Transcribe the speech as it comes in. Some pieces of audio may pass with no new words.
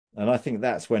And I think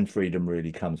that's when freedom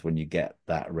really comes, when you get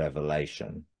that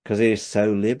revelation, because it is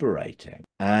so liberating.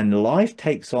 And life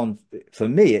takes on, for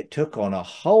me, it took on a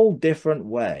whole different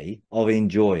way of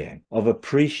enjoying, of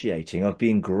appreciating, of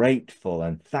being grateful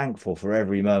and thankful for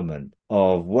every moment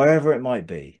of wherever it might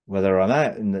be, whether I'm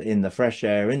out in the fresh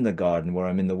air, in the garden, where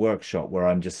I'm in the workshop, where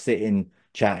I'm just sitting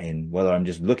chatting, whether I'm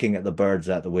just looking at the birds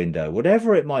out the window,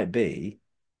 whatever it might be.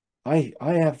 I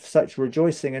have such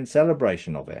rejoicing and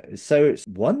celebration of it. So it's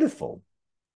wonderful.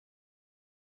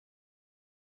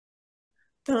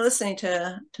 Been listening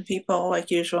to people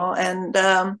like usual, and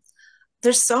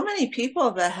there's so many people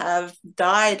that have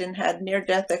died and had near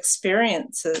death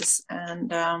experiences, and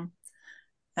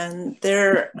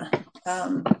they're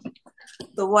um,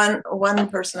 the one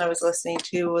person I was listening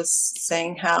to was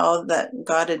saying how that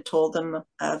God had told him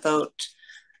about,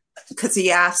 because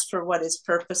he asked for what his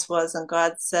purpose was, and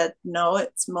God said, "No,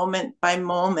 it's moment by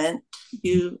moment.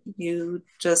 You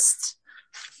just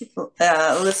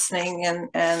listening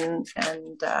and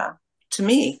to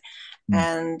me." Mm.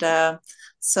 And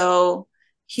so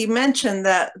he mentioned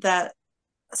that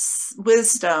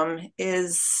wisdom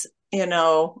is,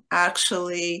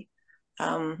 actually,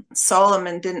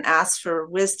 Solomon didn't ask for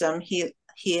wisdom. He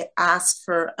asked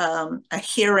for a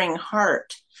hearing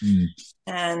heart, Mm.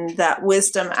 and that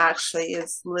wisdom actually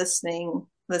is listening,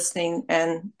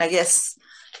 and I guess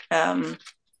um,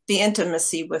 the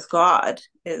intimacy with God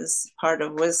is part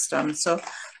of wisdom. So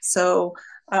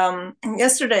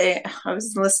yesterday I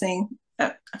was listening,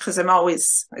 because I'm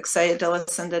always excited to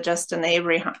listen to Justin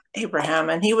Abraham,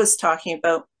 and he was talking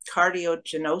about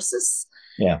cardiogenosis,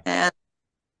 Yeah. and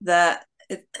that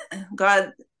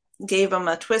God gave him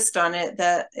a twist on it,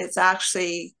 that it's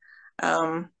actually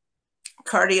um,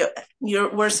 cardio.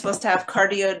 We're supposed to have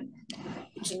cardiogenosis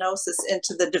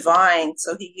into the divine.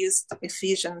 So he used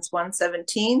Ephesians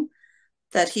 1:17,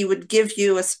 that he would give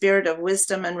you a spirit of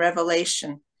wisdom and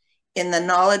revelation in the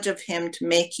knowledge of him, to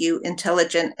make you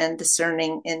intelligent and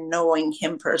discerning in knowing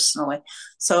him personally.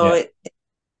 So Yeah.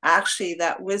 actually,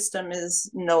 that wisdom is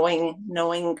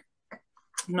knowing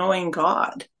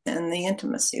God and the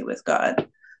intimacy with God.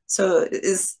 So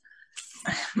is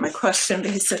my question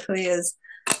basically is,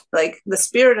 like, the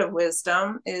spirit of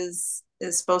wisdom is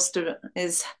supposed to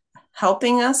is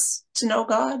helping us to know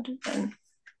God, and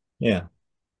Yeah.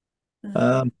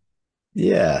 uh, Um,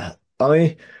 yeah. I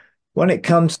mean, when it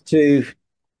comes to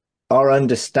our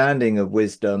understanding of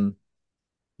wisdom,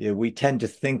 yeah, we tend to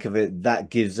think of it that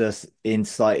gives us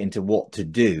insight into what to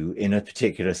do in a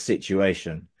particular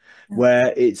situation,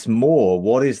 where it's more,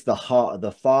 what is the heart of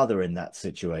the Father in that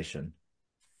situation?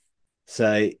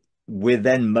 So we're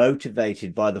then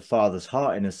motivated by the Father's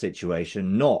heart in a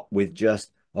situation, not with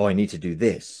just, oh, I need to do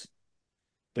this,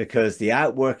 because the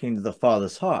outworking of the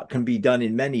Father's heart can be done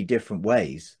in many different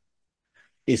ways.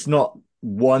 It's not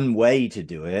one way to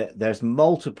do it. There's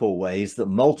multiple ways that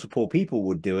multiple people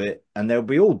would do it, and they'll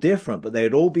be all different, but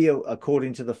they'd all be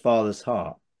according to the Father's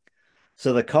heart.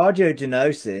 So the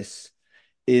cardiogenosis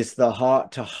is the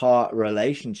heart to heart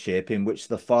relationship in which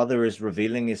the Father is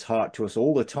revealing his heart to us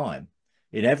all the time,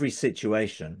 in every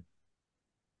situation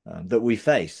that we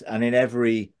face, and in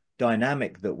every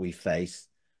dynamic that we face.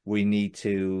 We need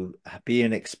to be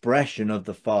an expression of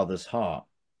the Father's heart.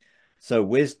 So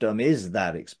wisdom is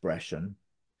that expression.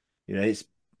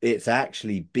 It's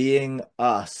actually being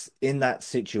us in that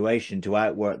situation to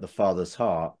outwork the Father's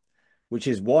heart, which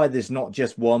is why there's not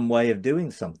just one way of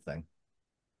doing something.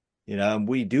 And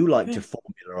we do like to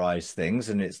formularize things,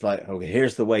 and it's like, okay,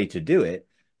 here's the way to do it.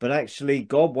 But actually,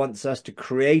 God wants us to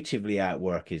creatively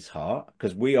outwork his heart,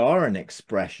 because we are an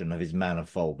expression of his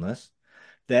manifoldness.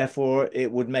 Therefore,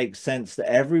 it would make sense that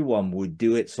everyone would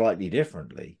do it slightly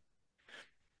differently.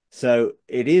 So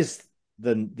it is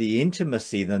the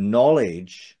intimacy, the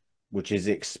knowledge, which is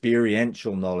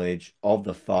experiential knowledge of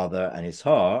the Father and his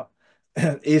heart,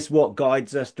 is what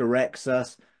guides us, directs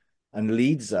us, and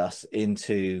leads us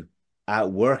into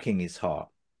outworking his heart.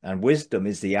 And wisdom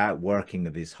is the outworking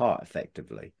of his heart,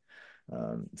 effectively.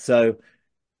 So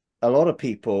a lot of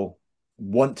people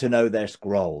want to know their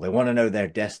scroll. They want to know their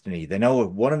destiny.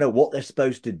 Want to know what they're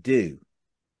supposed to do.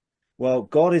 Well,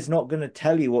 God is not going to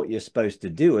tell you what you're supposed to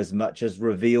do as much as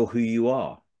reveal who you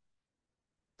are.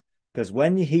 Because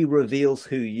when he reveals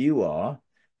who you are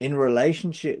in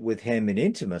relationship with him in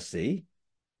intimacy,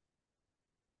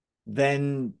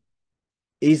 then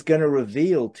he's going to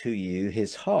reveal to you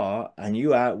his heart, and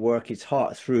you outwork his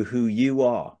heart through who you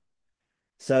are.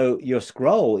 So your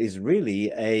scroll is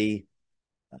really a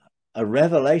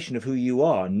revelation of who you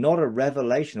are, not a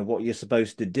revelation of what you're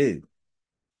supposed to do.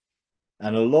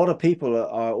 And a lot of people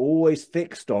are always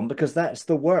fixed on, because that's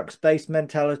the works-based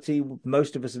mentality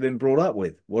most of us have been brought up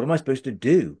with. What am I supposed to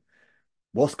do?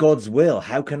 What's God's will?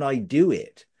 How can I do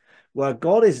it? Well,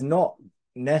 God is not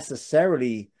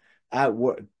necessarily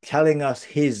telling us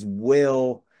his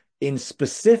will in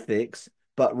specifics,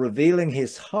 but revealing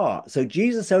his heart. So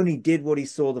Jesus only did what he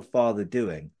saw the Father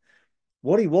doing.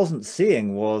 What he wasn't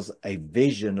seeing was a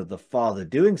vision of the Father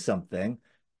doing something.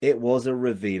 It was a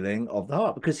revealing of the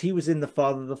heart, because he was in the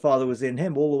Father was in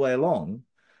him all the way along.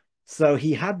 So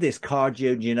he had this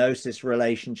cardiogenosis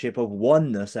relationship of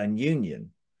oneness and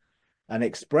union, and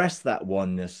expressed that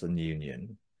oneness and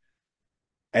union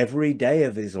every day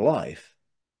of his life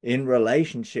in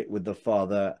relationship with the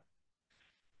Father.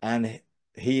 And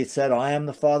he said, I am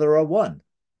the Father are one.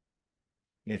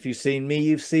 If you've seen me,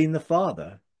 you've seen the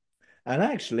Father. And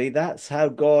actually, that's how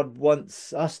God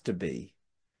wants us to be.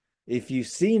 If you've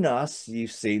seen us,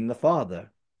 you've seen the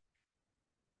Father,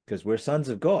 because we're sons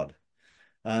of God.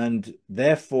 And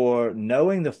therefore,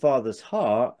 knowing the Father's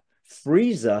heart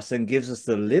frees us and gives us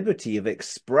the liberty of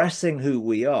expressing who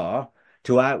we are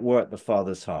to outwork the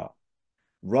Father's heart,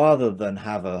 rather than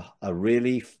have a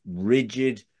really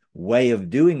rigid way of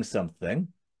doing something.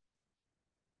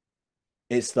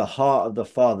 It's the heart of the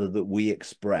Father that we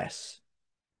express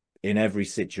in every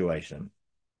situation.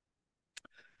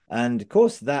 And of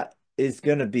course, that is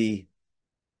going to be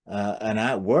an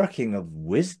outworking of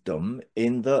wisdom,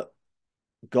 in that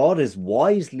God has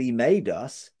wisely made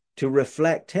us to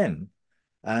reflect him.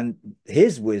 And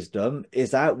his wisdom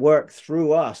is outworked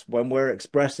through us when we're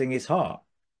expressing his heart.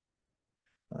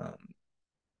 Um,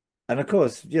 and of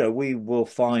course, we will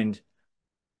find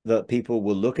that people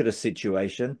will look at a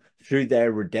situation through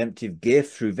their redemptive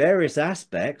gift, through various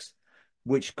aspects,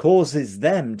 which causes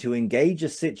them to engage a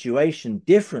situation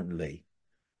differently.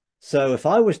 So if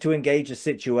I was to engage a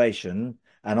situation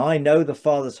and I know the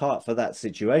Father's heart for that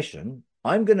situation,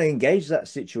 I'm going to engage that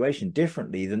situation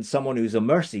differently than someone who's a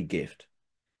mercy gift,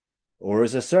 or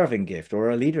as a serving gift, or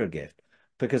a leader gift,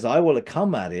 because I will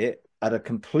come at it at a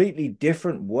completely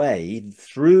different way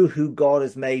through who God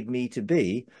has made me to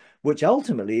be, which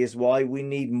ultimately is why we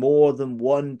need more than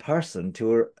one person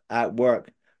to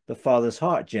outwork the Father's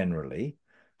heart generally,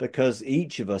 because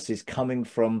each of us is coming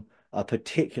from a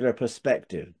particular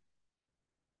perspective.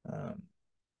 Um,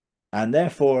 and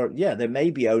therefore, yeah, there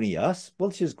may be only us,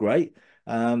 which is great,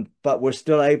 but we're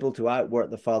still able to outwork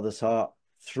the Father's heart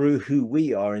through who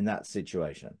we are in that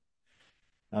situation.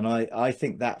 And I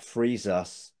think that frees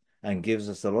us and gives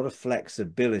us a lot of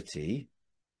flexibility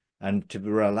and to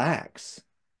relax,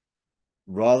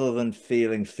 rather than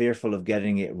feeling fearful of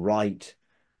getting it right.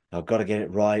 I've got to get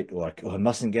it right, or I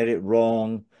mustn't get it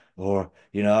wrong, or,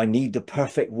 I need the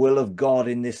perfect will of God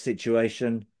in this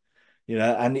situation.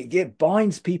 And it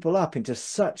binds people up into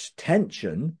such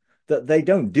tension that they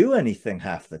don't do anything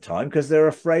half the time, because they're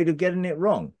afraid of getting it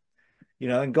wrong.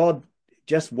 And God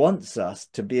just wants us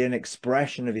to be an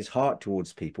expression of his heart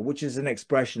towards people, which is an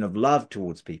expression of love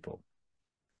towards people.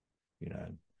 you know.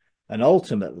 And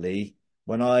ultimately,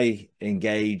 when I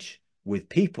engage with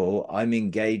people, I'm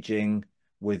engaging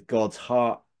with God's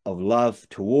heart of love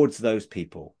towards those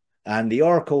people and the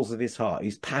oracles of his heart.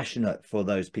 He's passionate for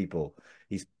those people.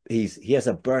 He has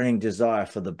a burning desire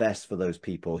for the best for those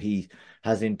people. He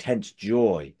has intense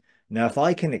joy. Now, if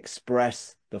I can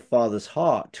express the Father's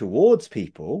heart towards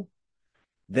people,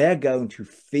 they're going to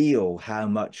feel how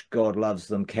much God loves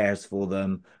them, cares for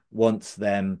them, wants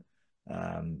them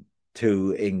um,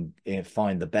 to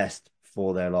find the best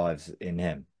for their lives in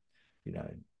him, you know,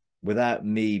 without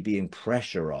me being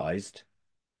pressurized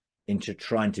into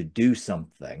trying to do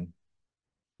something,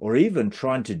 or even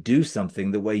trying to do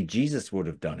something the way Jesus would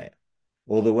have done it,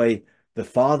 or the way the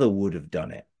Father would have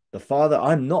done it.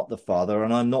 I'm not the Father,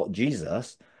 and I'm not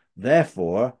Jesus.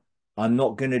 Therefore, I'm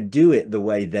not going to do it the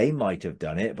way they might have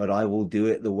done it, but I will do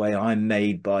it the way I'm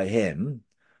made by him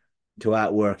to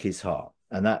outwork his heart.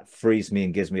 And that frees me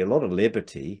and gives me a lot of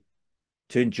liberty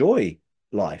to enjoy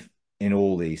life in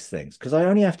all these things, because I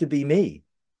only have to be me.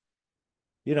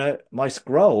 My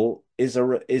scroll is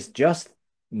just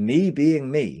me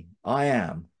being me. I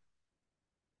am.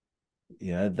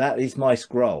 That is my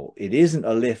scroll. It isn't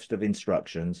a list of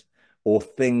instructions or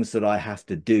things that I have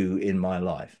to do in my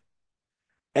life.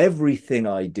 Everything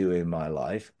I do in my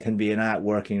life can be an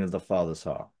outworking of the Father's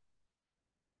heart.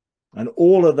 And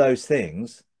all of those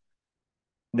things,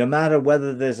 no matter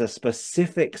whether there's a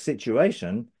specific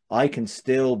situation, I can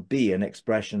still be an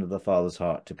expression of the Father's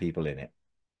heart to people in it.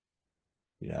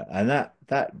 And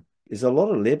that is a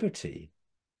lot of liberty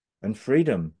and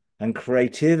freedom and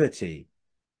creativity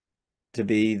to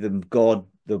be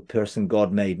the person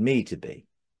God made me to be.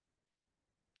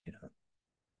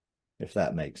 if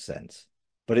that makes sense.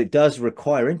 But it does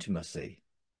require intimacy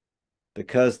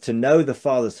because to know the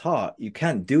Father's heart, you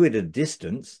can't do it at a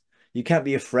distance. You can't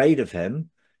be afraid of him.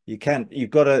 You can't,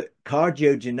 you've got a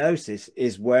cardiogenosis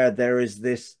is where there is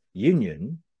this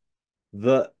union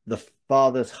that the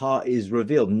Father's heart is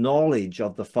revealed. Knowledge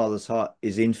of the Father's heart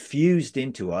is infused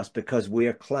into us because we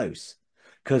are close,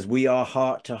 because we are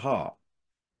heart to heart.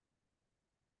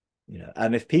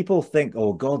 And if people think,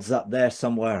 oh, God's up there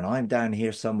somewhere and I'm down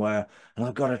here somewhere and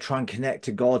I've got to try and connect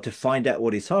to God to find out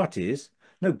what his heart is.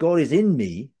 No, God is in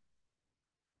me,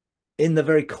 in the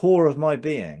very core of my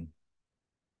being,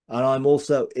 and I'm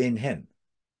also in him.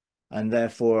 And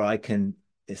therefore I can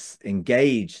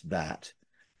engage that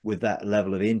with that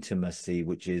level of intimacy,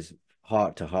 which is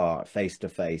heart to heart, face to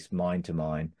face, mind to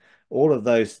mind, all of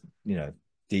those,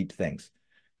 deep things.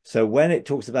 So when it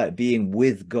talks about being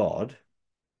with God,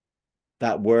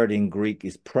 that word in Greek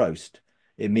is prost.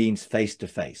 It means face to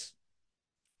face.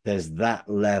 There's that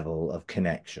level of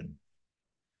connection,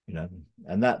 you know,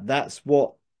 and that's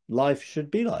what life should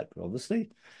be like,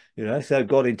 obviously. So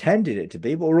God intended it to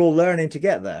be, but we're all learning to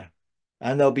get there.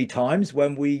 And there'll be times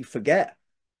when we forget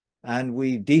and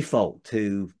we default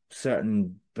to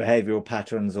certain behavioral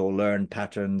patterns or learned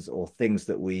patterns or things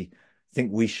that we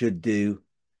think we should do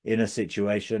in a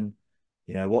situation.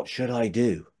 What should I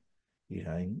do? You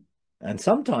know, and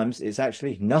sometimes it's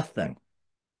actually nothing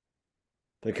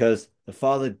because the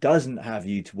Father doesn't have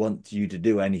you to want you to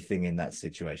do anything in that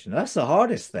situation. That's the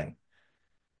hardest thing,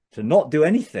 to not do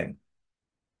anything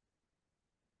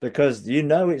because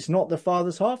it's not the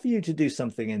Father's heart for you to do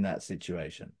something in that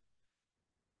situation.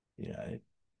 You know,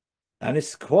 and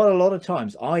it's quite a lot of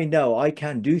times I know I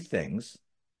can do things,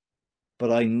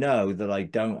 but I know that I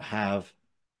don't have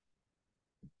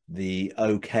the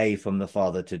okay from the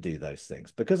Father to do those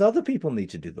things because other people need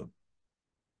to do them.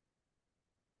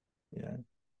 Yeah.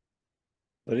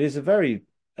 But it is a very,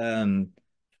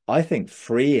 I think,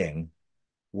 freeing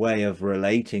way of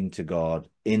relating to God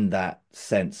in that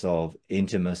sense of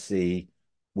intimacy,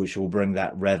 which will bring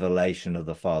that revelation of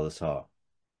the Father's heart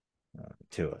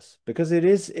to us. Because it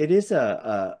is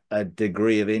a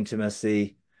degree of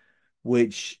intimacy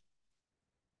which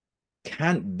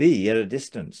can't be at a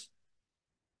distance.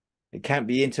 It can't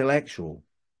be intellectual,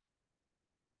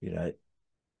 you know,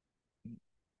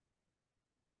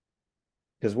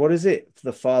 because what is it?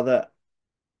 The Father,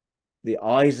 the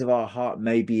eyes of our heart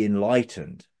may be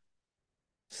enlightened.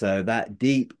 So that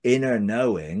deep inner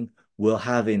knowing will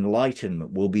have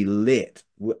enlightenment, will be lit,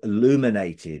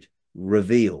 illuminated,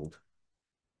 revealed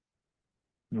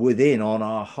within on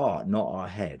our heart, not our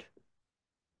head.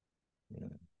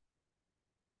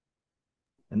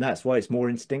 And that's why it's more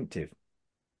instinctive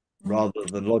rather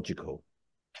than logical.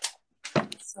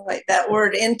 So like that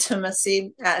word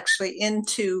intimacy, actually,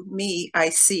 into me I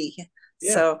see.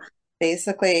 Yeah. So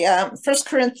basically, 1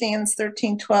 Corinthians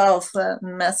 13:12, the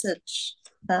message,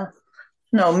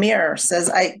 no, mirror says,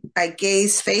 I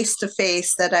gaze face to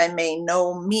face that I may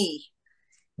know me,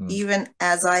 even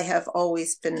as I have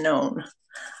always been known.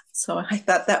 So I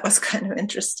thought that was kind of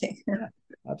interesting. Yeah,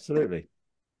 absolutely.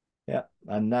 Yeah.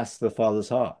 And that's the Father's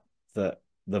heart, that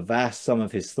the vast sum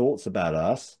of his thoughts about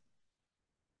us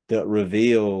that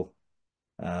reveal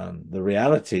the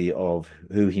reality of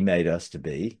who he made us to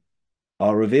be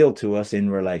are revealed to us in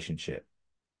relationship,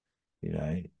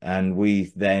 and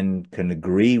we then can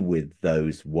agree with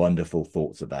those wonderful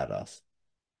thoughts about us.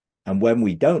 And when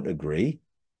we don't agree,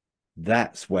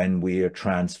 that's when we are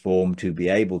transformed to be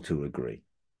able to agree.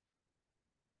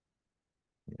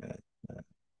 Yeah.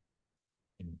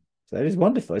 So it is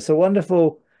wonderful. It's a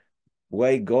wonderful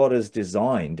way God has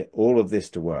designed all of this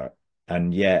to work.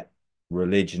 And yet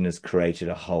religion has created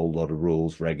a whole lot of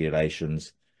rules,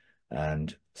 regulations,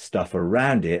 and stuff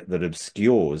around it that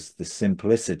obscures the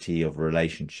simplicity of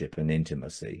relationship and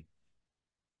intimacy.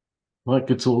 Like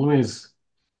it's always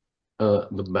the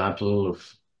battle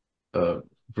of uh,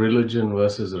 religion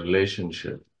versus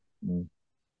relationship. Mm.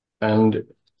 And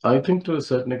I think to a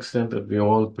certain extent that we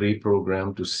all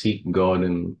pre-programmed to seek God,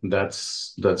 and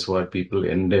that's why people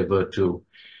endeavor to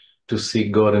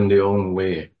seek God in their own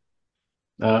way.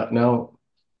 Now,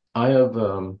 I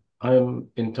am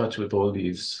in touch with all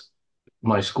these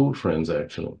my school friends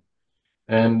actually,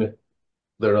 and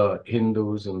there are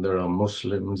Hindus and there are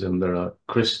Muslims and there are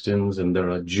Christians and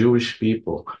there are Jewish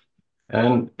people,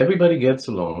 and everybody gets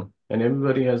along and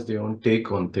everybody has their own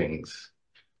take on things.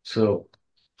 So,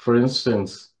 for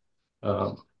instance,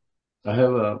 uh, I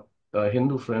have a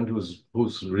Hindu friend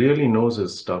who's really knows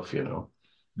his stuff,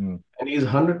 Mm. and he's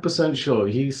 100% sure.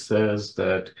 He says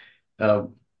that uh,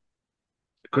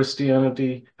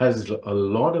 Christianity has a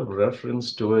lot of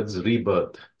reference towards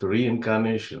rebirth, the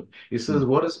reincarnation. He says, Mm.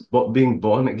 what is being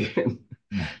born again?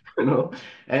 Mm. You know,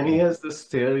 and he has this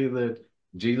theory that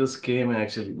Jesus came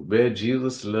actually, where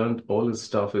Jesus learned all his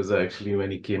stuff is actually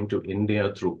when he came to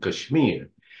India through Kashmir.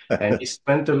 And he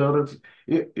spent a lot of,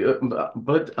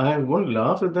 but I won't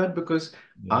laugh at that because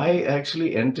Yeah. I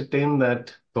actually entertained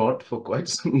that thought for quite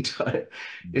some time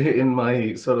in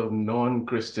my sort of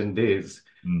non-Christian days.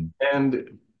 Mm.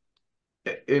 And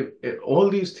all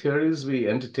these theories we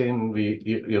entertain,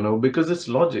 because it's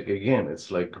logic again. It's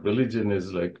like religion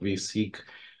is like we seek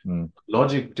Mm.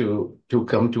 logic to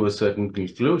come to a certain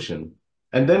conclusion.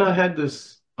 And then I had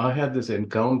this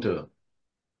encounter,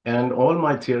 and all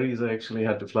my theories I actually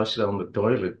had to flush down the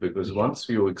toilet because once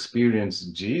you experience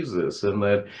Jesus and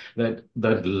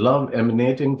that love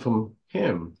emanating from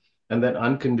him and that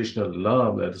unconditional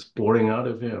love that is pouring out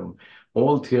of him,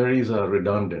 all theories are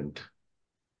redundant.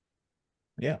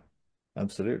 Yeah,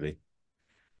 absolutely.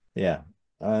 Yeah.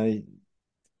 I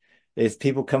It's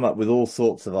people come up with all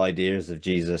sorts of ideas of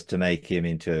Jesus to make him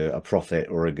into a prophet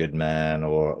or a good man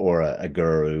or a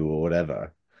guru or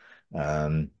whatever.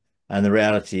 Um, and the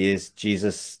reality is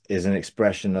Jesus is an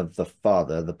expression of the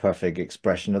Father, the perfect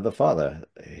expression of the Father.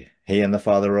 He and the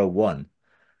Father are one,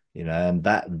 and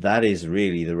that is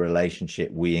really the relationship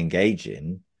we engage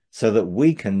in so that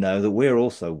we can know that we're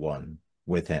also one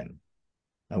with him.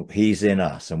 He's in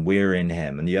us and we're in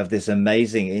him. And you have this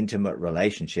amazing intimate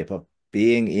relationship of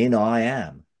being in I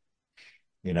am.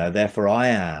 Therefore I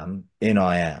am in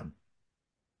I am,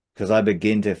 because I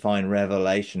begin to find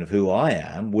revelation of who I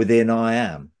am within I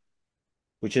am,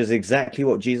 which is exactly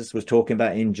what Jesus was talking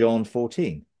about in John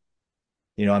 14.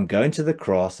 I'm going to the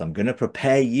cross, I'm going to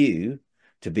prepare you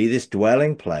to be this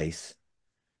dwelling place,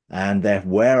 and that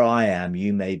where I am,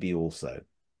 you may be also.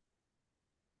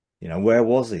 Where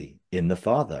was he? In the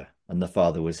Father, and the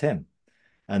Father was him.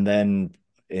 And then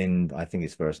I think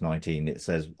it's verse 19, it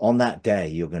says, on that day,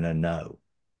 you're going to know.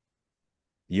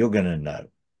 You're going to know.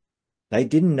 They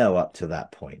didn't know up to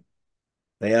that point.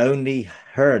 They only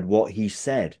heard what he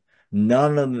said.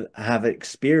 None of them have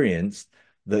experienced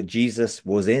that Jesus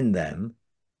was in them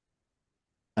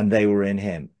and they were in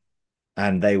him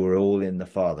and they were all in the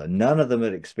Father. None of them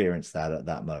had experienced that at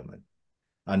that moment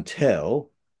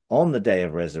until on the day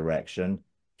of resurrection,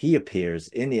 he appears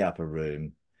in the upper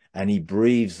room and he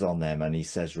breathes on them and he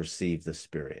says, receive the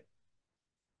Spirit.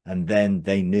 And then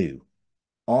they knew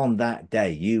on that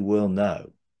day, you will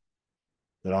know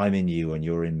that I'm in you and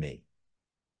you're in me.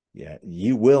 Yeah,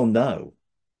 you will know.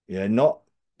 Not,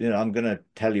 I'm going to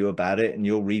tell you about it and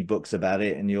you'll read books about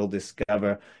it and you'll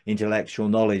discover intellectual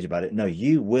knowledge about it. No,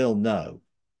 you will know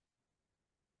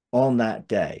on that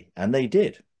day. And they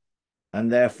did.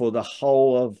 And therefore, the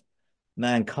whole of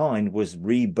mankind was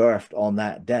rebirthed on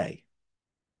that day.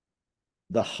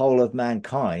 The whole of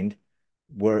mankind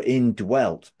were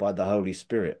indwelt by the Holy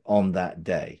Spirit on that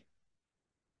day.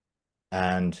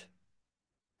 And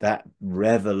that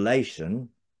revelation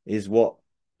is what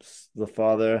the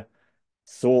Father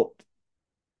sought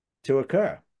to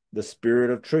occur. The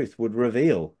Spirit of truth would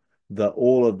reveal that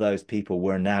all of those people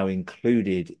were now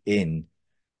included in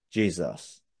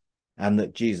Jesus, and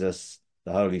that Jesus,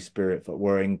 the Holy Spirit,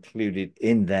 were included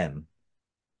in them,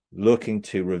 looking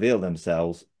to reveal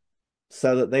themselves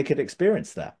so that they could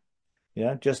experience that.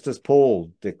 Just as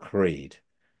Paul decreed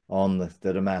on the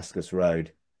Damascus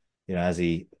Road, as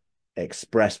he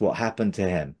expressed what happened to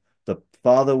him, the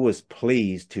Father was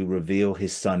pleased to reveal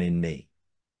his Son in me.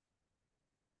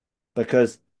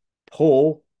 Because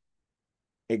Paul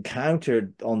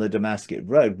encountered on the Damascus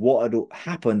Road what had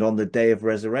happened on the day of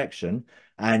resurrection.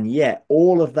 And yet,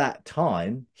 all of that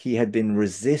time, he had been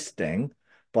resisting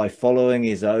by following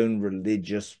his own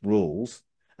religious rules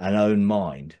and own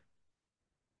mind.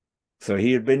 So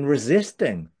he had been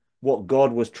resisting what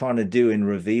God was trying to do in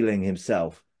revealing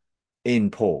himself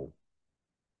in Paul.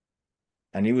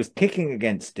 And he was kicking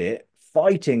against it,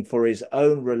 fighting for his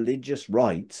own religious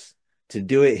rights to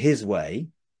do it his way.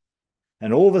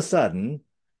 And all of a sudden,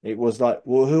 it was like,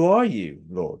 well, who are you,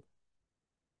 Lord?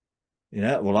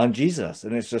 Well, I'm Jesus.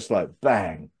 And it's just like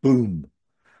bang, boom.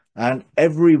 And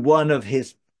every one of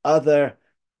his other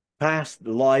past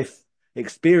life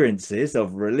experiences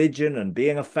of religion and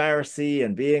being a Pharisee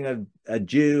and being a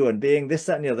Jew and being this,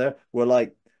 that, and the other were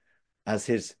like, as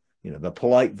his, the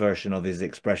polite version of his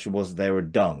expression was, they were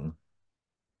dung.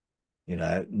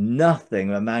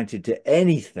 Nothing amounted to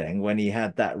anything when he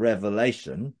had that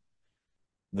revelation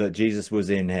that Jesus was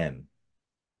in him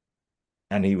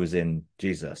and he was in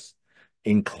Jesus,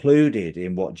 included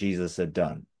in what Jesus had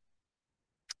done,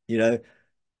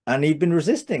 and he'd been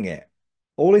resisting it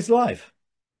all his life.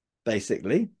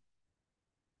 basically,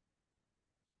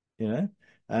 you know,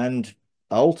 and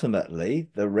ultimately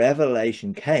the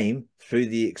revelation came through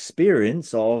the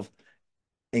experience of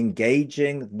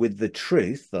engaging with the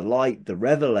truth, the light, the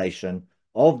revelation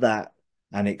of that,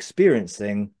 and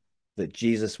experiencing that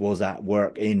Jesus was at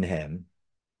work in him.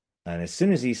 And as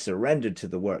soon as he surrendered to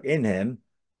the work in him,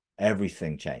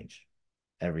 everything changed.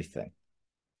 Everything.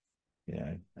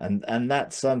 And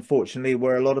that's unfortunately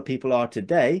where a lot of people are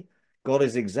today. God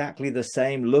is exactly the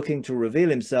same, looking to reveal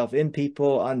himself in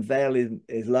people, unveil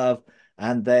his love,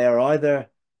 and they are either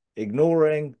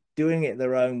ignoring, doing it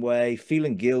their own way,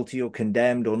 feeling guilty or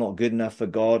condemned or not good enough for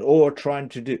God, or trying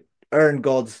to earn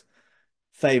God's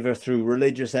favor through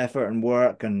religious effort and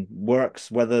work and works,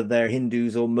 whether they're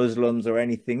Hindus or Muslims or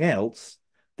anything else.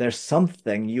 There's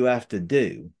something you have to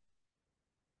do,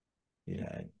 you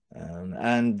know,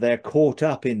 and they're caught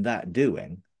up in that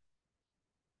doing,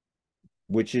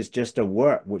 which is just a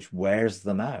work which wears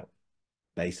them out,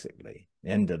 basically.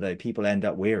 And the people end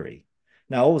up weary.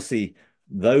 Now, obviously,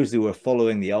 those who were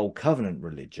following the old covenant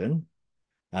religion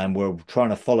and were trying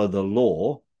to follow the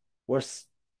law were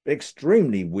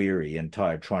extremely weary and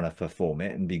tired trying to perform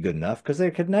it and be good enough, because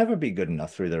they could never be good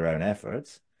enough through their own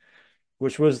efforts,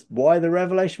 which was why the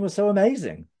revelation was so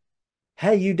amazing.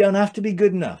 Hey, you don't have to be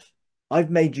good enough. I've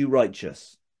made you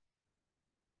righteous.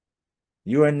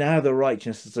 You are now the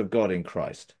righteousness of God in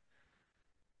Christ.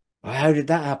 How did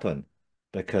that happen?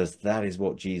 Because that is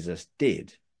what Jesus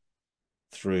did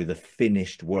through the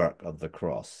finished work of the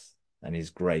cross and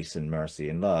his grace and mercy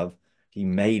and love. He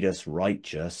made us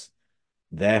righteous.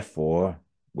 Therefore,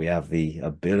 we have the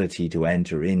ability to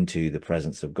enter into the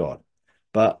presence of God.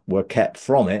 But we're kept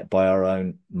from it by our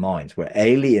own minds. We're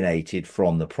alienated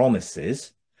from the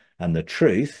promises and the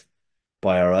truth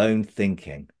by our own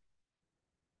thinking.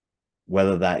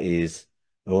 Whether that is,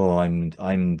 oh,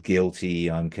 I'm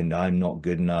guilty, I'm not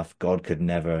good enough, God could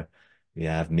never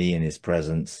have me in his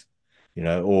presence,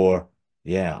 or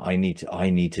yeah, I need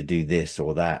to do this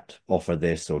or that, offer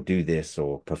this or do this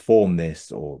or perform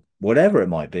this or whatever it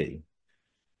might be,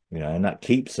 and that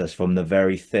keeps us from the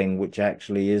very thing which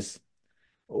actually is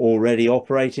already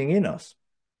operating in us,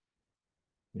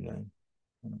 you know.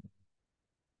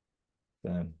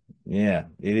 So, yeah,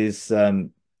 it is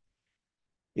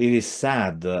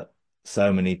sad that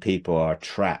so many people are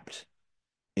trapped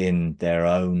in their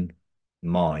own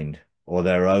mind or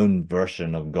their own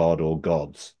version of God or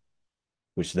gods,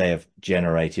 which they have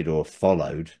generated or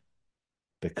followed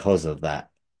because of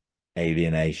that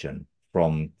alienation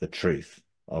from the truth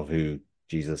of who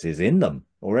Jesus is in them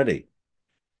already,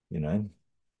 you know.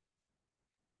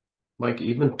 Mike,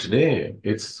 even today,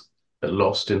 it's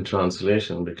lost in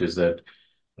translation because that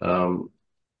um,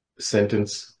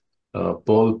 sentence,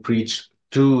 Paul preached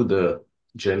to the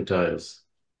Gentiles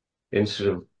instead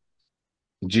of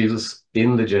Jesus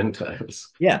in the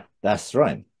Gentiles. Yeah, that's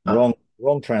right. Wrong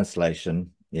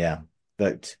translation. Yeah.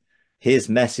 But his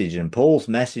message and Paul's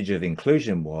message of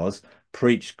inclusion was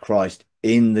preach Christ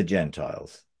in the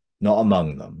Gentiles, not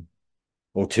among them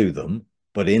or to them,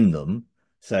 but in them.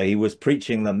 So he was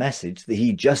preaching the message that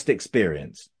he just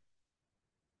experienced,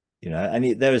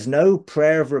 and there is no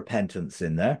prayer of repentance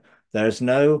in there. There's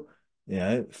no,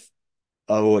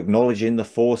 acknowledging the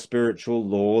four spiritual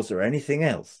laws or anything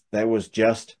else. There was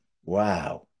just,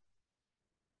 wow.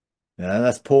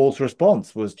 That's Paul's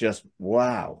response, was just,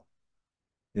 wow.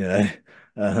 You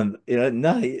know,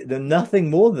 nothing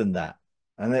more than that.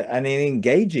 And in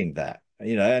engaging that,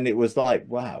 and it was like,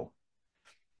 wow.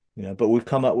 But we've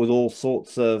come up with all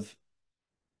sorts of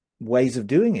ways of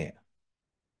doing it,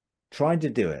 trying to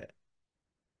do it,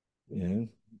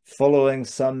 following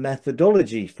some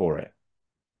methodology for it.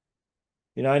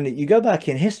 And you go back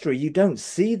in history, you don't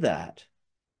see that.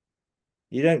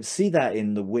 You don't see that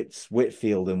in the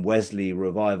Whitfield and Wesley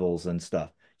revivals and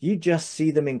stuff. You just see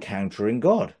them encountering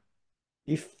God.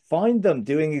 You find them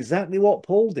doing exactly what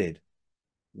Paul did.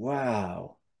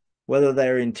 Wow. Whether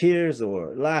they're in tears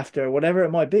or laughter, whatever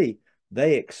it might be,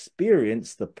 they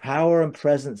experience the power and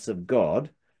presence of God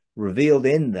revealed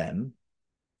in them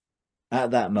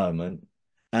at that moment,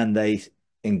 and they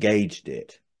engaged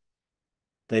it.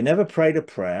 They never prayed a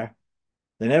prayer.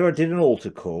 They never did an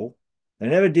altar call. They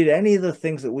never did any of the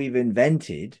things that we've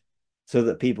invented so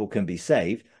that people can be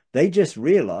saved. They just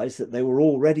realized that they were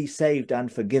already saved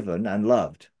and forgiven and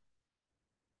loved.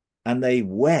 And they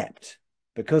wept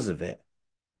because of it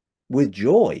with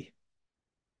joy.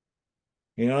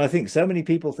 I think so many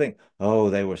people think, oh,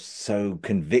 they were so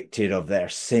convicted of their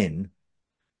sin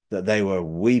that they were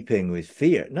weeping with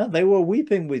fear. No, they were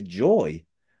weeping with joy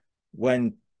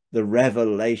when the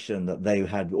revelation that they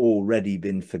had already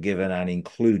been forgiven and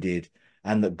included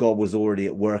and that God was already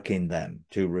at work in them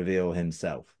to reveal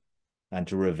himself and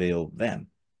to reveal them,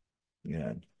 you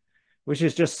know, which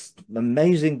is just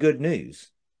amazing good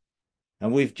news.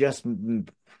 And we've just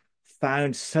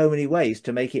found so many ways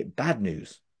to make it bad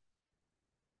news.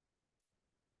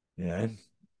 You know,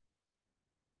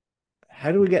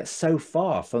 how do we get so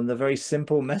far from the very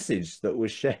simple message that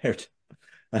was shared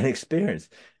and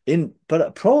experienced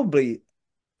but probably,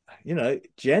 you know,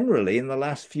 generally in the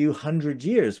last few hundred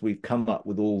years, we've come up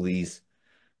with all these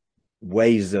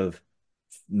ways of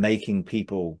making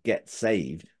people get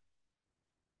saved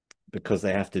because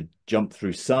they have to jump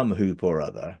through some hoop or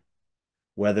other,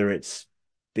 whether it's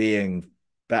being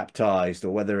baptized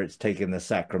or whether it's taking the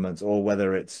sacraments or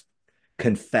whether it's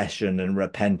confession and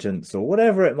repentance or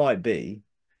whatever it might be.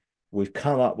 We've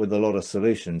come up with a lot of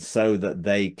solutions so that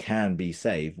they can be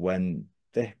saved when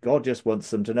God just wants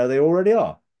them to know they already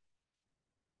are.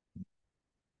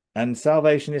 And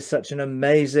salvation is such an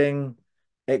amazing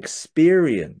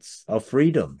experience of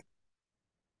freedom.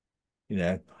 You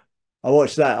know, I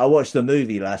watched the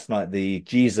movie last night, the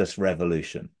Jesus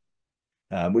Revolution,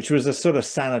 which was a sort of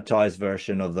sanitized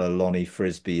version of the Lonnie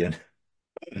Frisbee and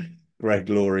Greg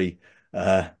Laurie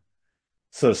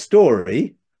sort of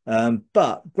story.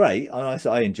 But great.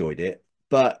 I enjoyed it.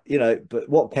 But, you know, but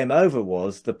what came over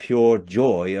was the pure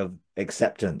joy of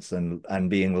acceptance and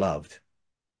being loved.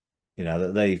 You know,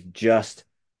 that they just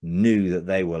knew that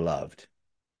they were loved.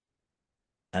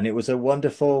 And it was a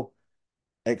wonderful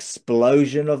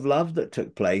explosion of love that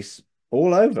took place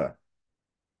all over,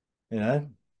 you know,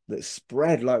 that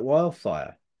spread like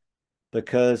wildfire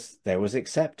because there was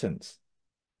acceptance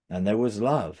and there was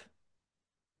love.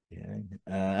 You know,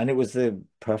 and it was the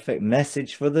perfect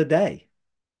message for the day.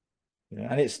 You know,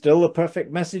 and it's still the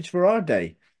perfect message for our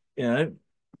day. You know,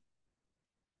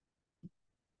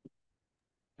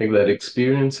 I think that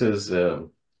experience is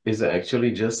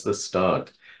actually just the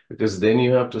start, because then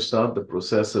you have to start the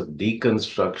process of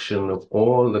deconstruction of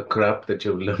all the crap that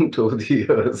you've learned over the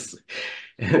years.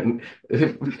 And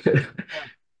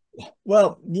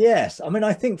well, yes. I mean,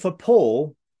 I think for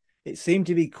Paul, it seemed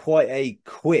to be quite a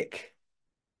quick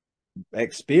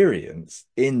experience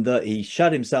in that he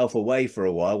shut himself away for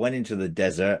a while, went into the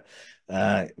desert,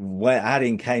 had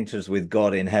encounters with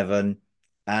God in heaven,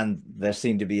 and there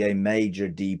seemed to be a major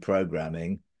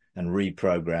deprogramming and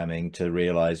reprogramming to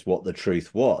realize what the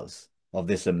truth was of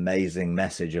this amazing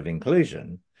message of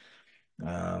inclusion.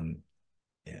 Yeah,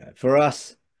 for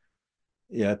us,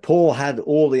 yeah, Paul had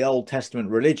all the Old Testament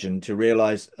religion to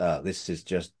realize this is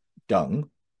just dung,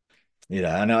 you know,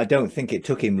 and I don't think it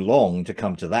took him long to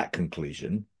come to that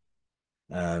conclusion.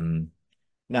 Um,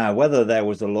 Now, whether there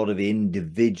was a lot of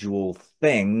individual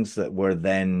things that were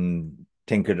then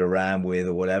tinkered around with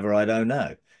or whatever, I don't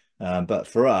know. But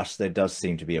for us, there does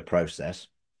seem to be a process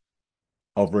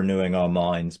of renewing our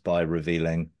minds by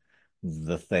revealing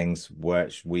the things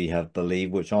which we have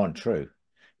believed which aren't true,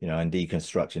 you know, and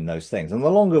deconstructing those things. And the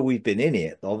longer we've been in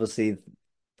it, obviously,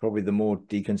 probably the more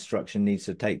deconstruction needs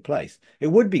to take place. It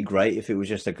would be great if it was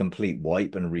just a complete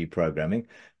wipe and reprogramming,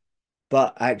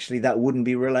 but actually that wouldn't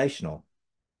be relational.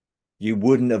 You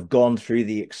wouldn't have gone through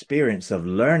the experience of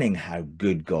learning how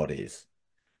good God is,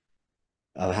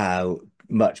 of how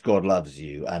much God loves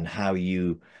you, and how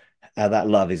that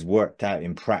love is worked out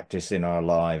in practice in our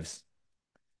lives,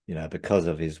 you know, because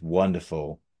of his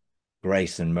wonderful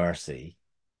grace and mercy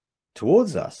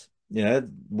towards us. You know,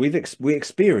 we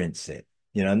experience it,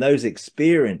 you know, and those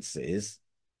experiences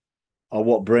are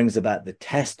what brings about the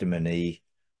testimony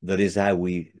that is how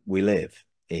we live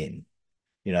in.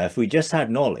 You know, if we just had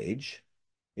knowledge,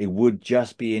 it would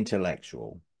just be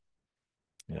intellectual,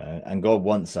 you know, and God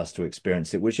wants us to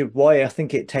experience it, which is why I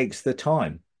think it takes the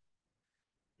time,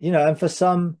 you know, and for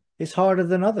some, it's harder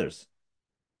than others,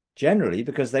 generally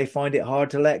because they find it hard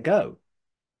to let go,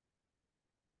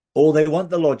 or they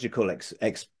want the logical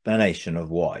explanation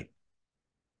of why,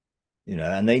 you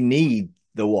know, and they need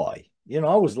the why. You know,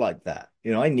 I was like that,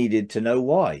 you know, I needed to know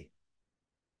why,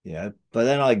 you know, but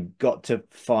then I got to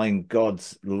find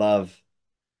God's love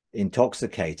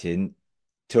intoxicating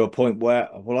to a point where,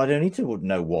 well, I don't need to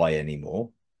know why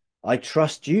anymore. I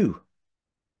trust you.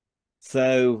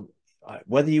 So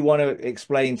whether you want to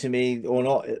explain to me or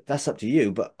not, that's up to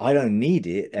you, but I don't need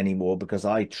it anymore because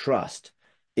I trust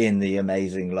in the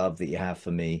amazing love that you have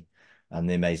for me and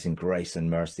the amazing grace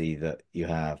and mercy that you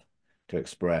have to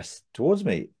express towards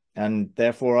me. And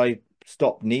therefore, I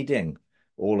stop needing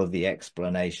all of the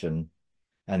explanation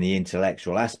and the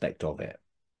intellectual aspect of it.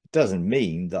 It doesn't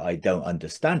mean that I don't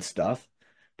understand stuff,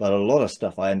 but a lot of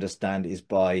stuff I understand is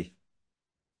by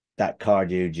that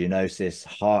cardiogenosis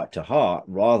heart to heart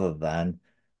rather than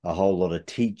a whole lot of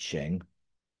teaching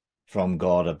from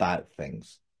God about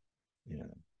things, you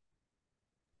know.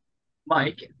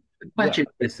 Mike, the Yeah. question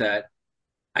is that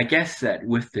I guess that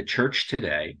with the church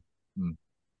today, Mm,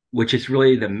 which is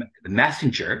really the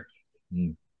messenger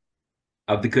mm,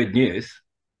 of the good news,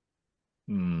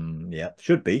 yeah,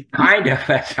 should be. kind of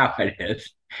that's how it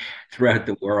is throughout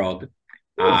the world.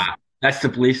 Uh, that's the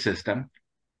belief system.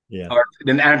 Yeah. Or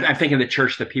then I'm thinking the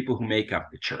church, the people who make up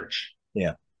the church,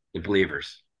 Yeah. the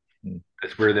believers, Mm,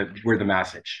 because we're the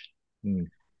message. mm,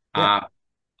 yeah.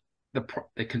 Uh,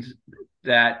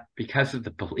 that because of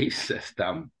the belief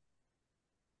system,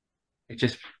 it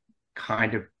just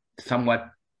kind of somewhat.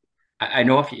 I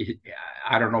know if you,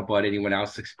 I don't know about anyone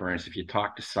else's experience. If you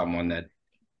talk to someone that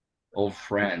old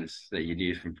friends that you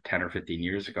knew from 10 or 15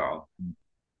 years ago Mm.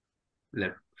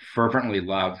 that fervently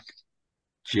loved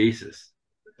Jesus,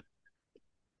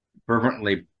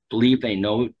 fervently believe they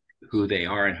know who they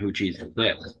are and who Jesus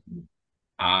is.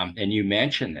 And you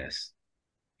mentioned this,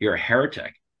 you're a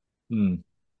heretic. Mm.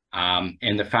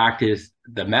 And the fact is,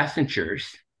 the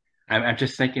messengers, I'm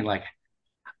just thinking, like,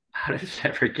 how does this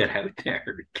ever get out there?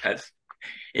 Because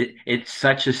it's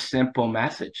such a simple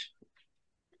message.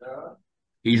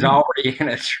 He's Mm. already in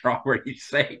it, you're already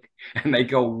saved. And they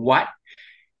go, what?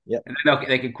 Yep. And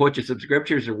they can quote you some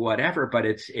scriptures or whatever, but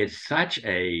it's such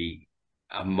a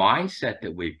mindset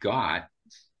that we've got,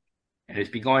 and it's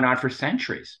been going on for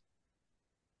centuries.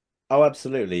 Oh,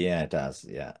 absolutely. Yeah, it does.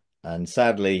 Yeah. And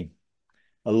sadly,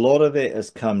 a lot of it has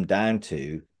come down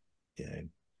to, you know,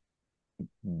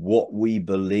 what we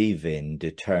believe in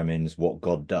determines what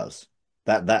God does.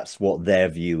 That's what their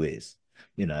view is.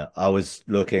 You know, I was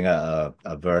looking at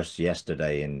a verse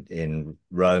yesterday in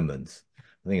Romans.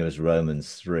 I think it was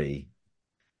Romans 3.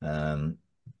 Um,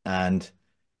 and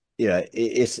you know,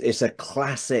 it's a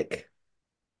classic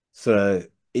sort of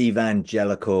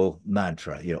evangelical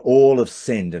mantra. You know, all have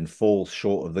sinned and fall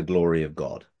short of the glory of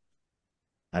God.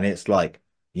 And it's like,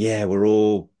 yeah, we're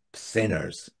all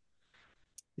sinners,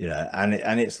 you know,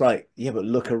 and it's like, yeah, but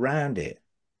look around it.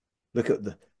 Look at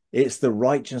it's the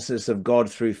righteousness of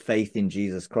God through faith in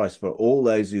Jesus Christ for all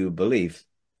those who believe.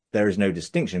 There is no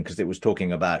distinction because it was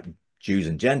talking about Jews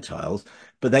and Gentiles,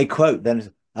 but they quote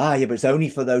then, yeah, but it's only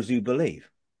for those who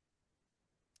believe.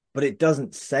 But it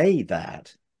doesn't say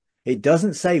that. It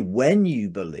doesn't say when you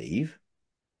believe.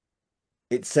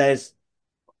 It says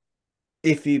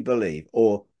if you believe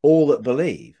or all that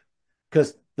believe,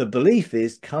 because the belief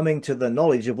is coming to the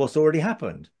knowledge of what's already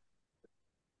happened,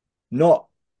 not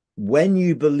when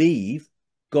you believe,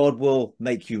 God will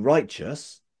make you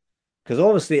righteous. Because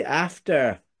obviously,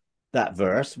 after that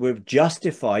verse, we're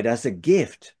justified as a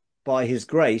gift by his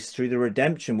grace through the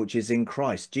redemption which is in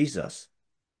Christ Jesus.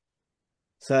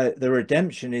 So the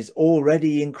redemption is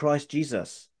already in Christ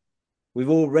Jesus. We've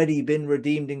already been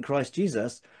redeemed in Christ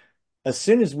Jesus. As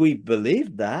soon as we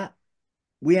believe that,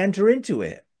 we enter into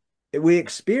it. We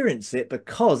experience it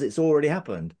because it's already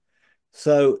happened.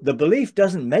 So the belief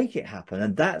doesn't make it happen.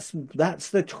 And that's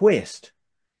the twist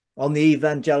on the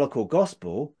evangelical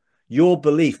gospel. Your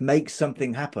belief makes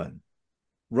something happen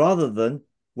rather than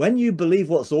when you believe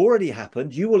what's already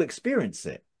happened, you will experience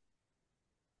it.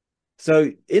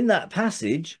 So in that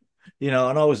passage, you know,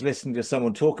 and I was listening to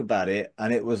someone talk about it,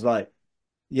 and it was like,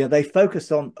 yeah, they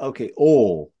focused on, okay,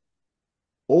 all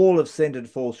have sinned and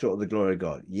fall short of the glory of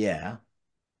God. Yeah.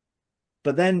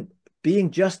 But then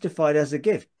being justified as a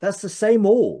gift, that's the same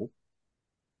all.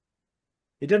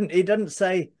 It doesn't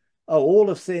say, oh, all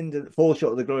have sinned and fall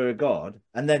short of the glory of God,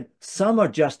 and then some are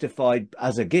justified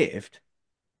as a gift.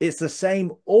 It's the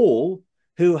same all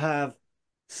who have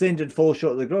sinned and fall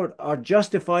short of the glory are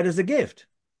justified as a gift.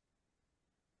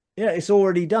 Yeah, it's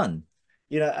already done.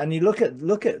 You know, and you look at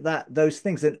that those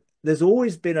things, and there's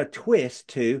always been a twist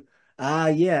to,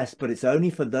 yes, but it's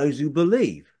only for those who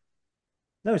believe.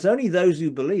 No, it's only those who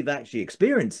believe actually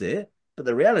experience it, but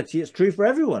the reality it's true for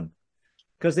everyone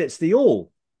because it's the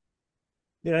all.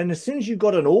 You know, and as soon as you've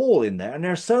got an all in there, and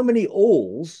there are so many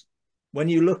alls when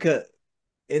you look at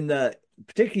in the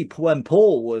particularly when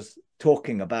Paul was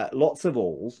talking about lots of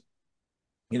alls,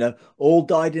 you know, all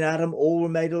died in Adam, all were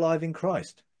made alive in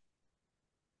Christ.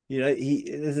 You know,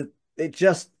 it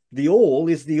just the all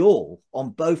is the all on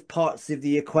both parts of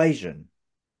the equation.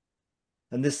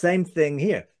 And the same thing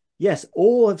here. Yes,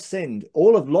 all have sinned,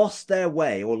 all have lost their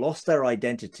way or lost their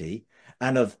identity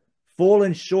and have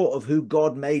fallen short of who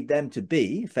God made them to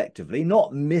be, effectively,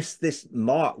 not miss this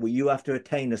mark where you have to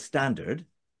attain a standard,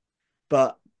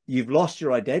 but you've lost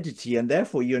your identity and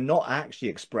therefore you're not actually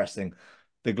expressing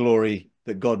the glory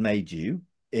that God made you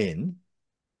in.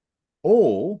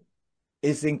 All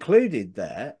is included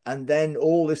there, and then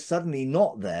all is suddenly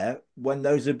not there when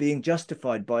those are being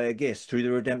justified by a gift through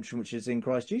the redemption which is in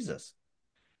Christ Jesus.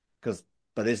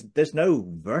 But there's no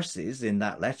verses in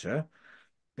that letter.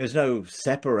 There's no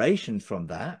separation from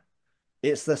that.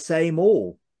 It's the same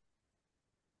all.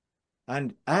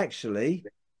 And actually,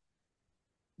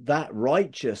 that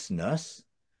righteousness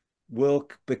will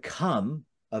become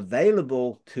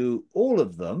available to all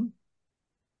of them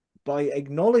by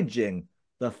acknowledging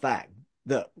the fact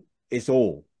that it's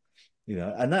all,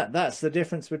 and that's the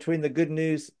difference between the good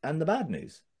news and the bad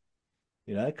news,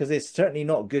 because it's certainly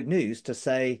not good news to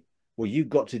say, well, you've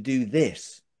got to do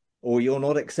this or you're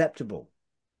not acceptable,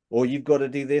 or you've got to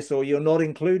do this or you're not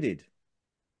included,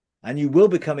 and you will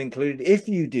become included if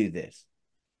you do this,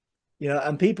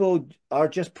 and people are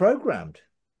just programmed.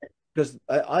 Because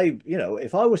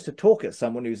if I was to talk at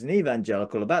someone who's an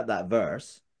evangelical about that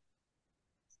verse,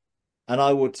 and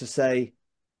I were to say,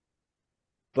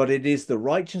 but it is the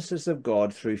righteousness of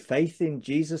God through faith in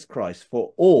Jesus Christ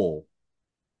for all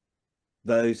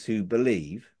those who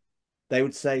believe, they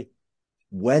would say,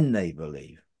 when they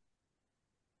believe.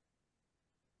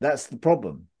 That's the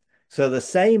problem. So the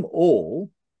same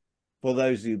all for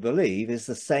those who believe is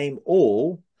the same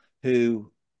all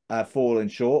who have fallen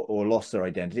short or lost their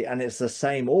identity, and it's the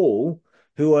same all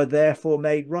who are therefore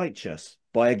made righteous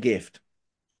by a gift.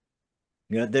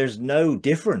 There's no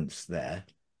difference there.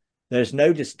 There's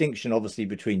no distinction, obviously,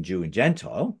 between Jew and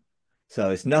Gentile. So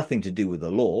it's nothing to do with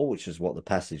the law, which is what the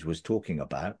passage was talking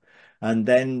about. And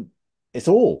then it's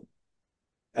all.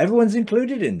 Everyone's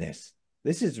included in this.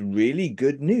 This is really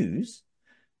good news.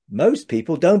 Most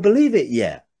people don't believe it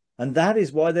yet. And that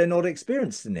is why they're not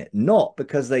experiencing it, not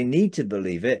because they need to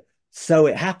believe it. So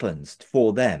it happens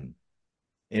for them,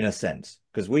 in a sense,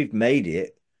 because we've made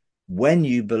it when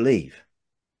you believe,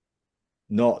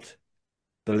 not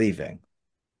believing,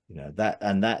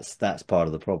 that's part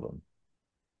of the problem.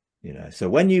 So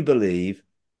when you believe,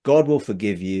 God will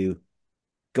forgive you.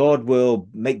 God will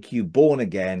make you born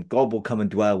again. God will come and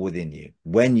dwell within you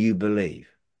when you believe,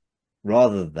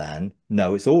 rather than,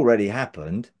 no, it's already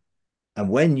happened. And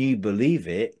when you believe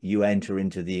it, you enter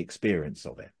into the experience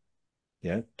of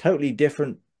it. Totally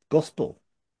different gospel,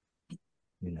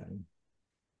 and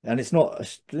it's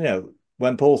not,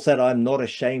 when Paul said, I'm not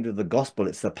ashamed of the gospel,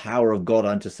 it's the power of God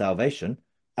unto salvation.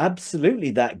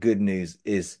 Absolutely, that good news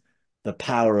is the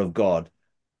power of God,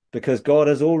 because God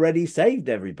has already saved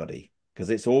everybody, because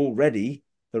it's already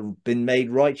been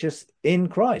made righteous in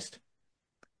Christ.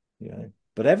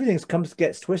 But everything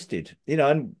gets twisted,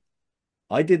 and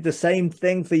I did the same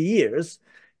thing for years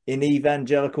in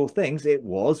evangelical things. It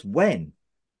was when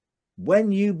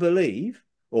you believe,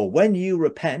 or when you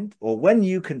repent, or when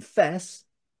you confess,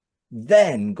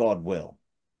 then God will,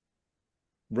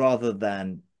 rather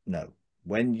than, no,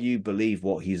 when you believe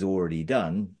what he's already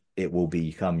done, it will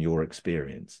become your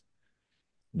experience.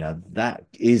 Now, that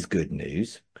is good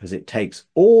news, because it takes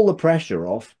all the pressure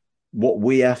off what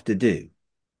we have to do.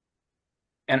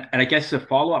 And I guess the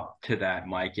follow-up to that,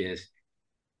 Mike, is,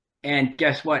 and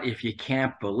guess what? If you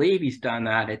can't believe he's done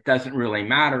that, it doesn't really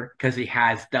matter, because he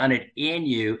has done it in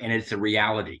you, and it's a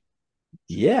reality.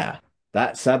 Yeah,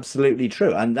 that's absolutely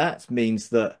true. And that means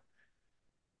that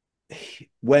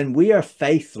when we are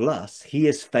faithless, he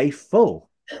is faithful.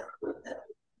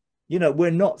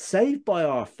 We're not saved by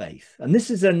our faith. And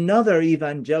this is another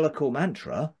evangelical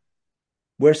mantra.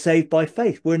 We're saved by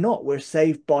faith. We're not. We're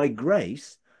saved by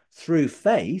grace through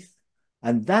faith.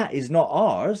 And that is not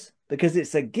ours, because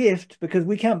it's a gift, because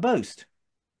we can't boast.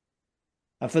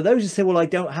 And for those who say, well, I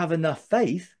don't have enough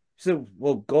faith. So,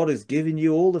 well, God has given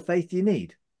you all the faith you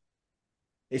need.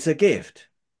 It's a gift.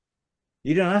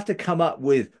 You don't have to come up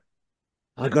with,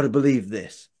 I got to believe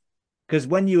this. Because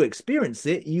when you experience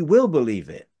it, you will believe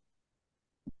it.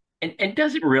 And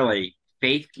doesn't really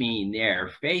faith mean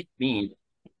there? Faith means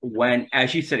when,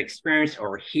 as you said, experience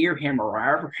or hear him, or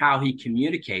however how he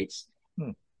communicates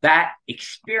that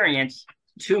experience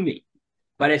to me.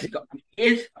 But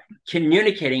it's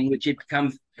communicating, which it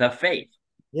becomes the faith.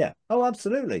 Yeah. Oh,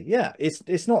 absolutely. Yeah.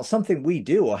 It's not something we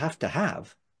do or have to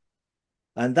have.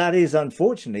 And that is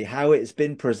unfortunately how it's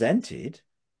been presented,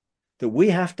 that we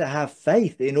have to have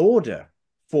faith in order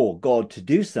for God to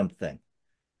do something.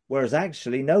 Whereas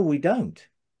actually, no, we don't.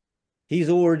 He's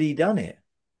already done it.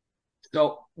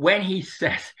 So when he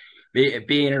says,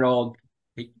 being an old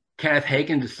Kenneth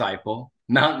Hagin disciple,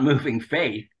 mountain moving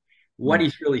faith, what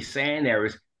he's really saying there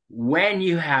is, when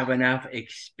you have enough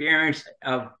experience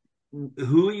of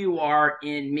who you are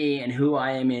in me and who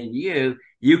I am in you,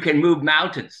 you can move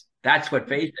mountains. That's what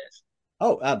faith is.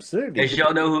 Oh, absolutely. Because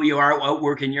you'll know who you are, what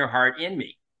work in your heart in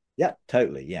me. Yeah,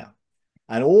 totally. Yeah.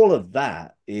 And all of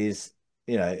that is,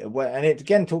 and it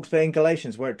again talks about in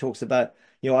Galatians where it talks about,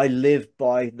 I live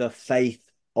by the faith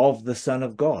of the Son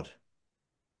of God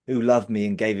who loved me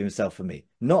and gave himself for me.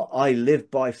 Not I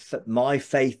live by my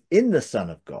faith in the Son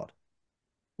of God,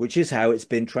 which is how it's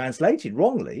been translated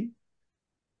wrongly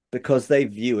because they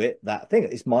view it that thing.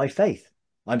 It's my faith.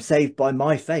 I'm saved by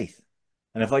my faith.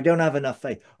 And if I don't have enough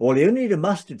faith, well, you only need a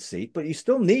mustard seed, but you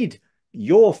still need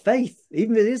your faith,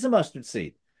 even if it is a mustard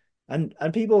seed. And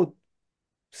people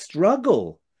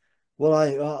struggle.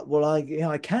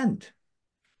 I can't.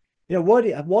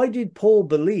 Why did Paul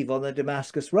believe on the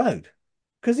Damascus Road?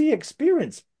 Because he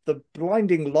experienced the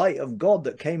blinding light of God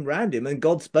that came round him, and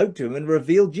God spoke to him and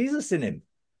revealed Jesus in him.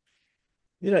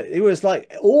 It was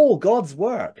like all God's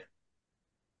work.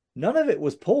 None of it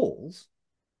was Paul's.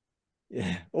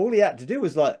 Yeah, all he had to do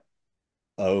was like,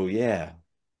 oh yeah.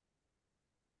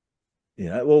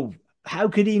 Well, how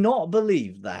could he not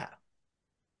believe that,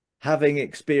 having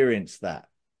experienced that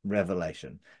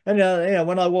revelation? And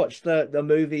when I watched the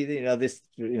movie, this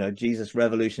Jesus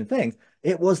Revolution thing,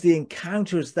 it was the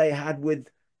encounters they had with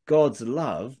God's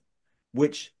love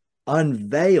which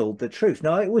unveiled the truth.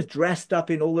 Now, it was dressed up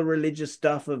in all the religious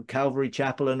stuff of Calvary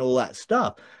Chapel and all that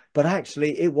stuff, but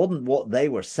actually it wasn't what they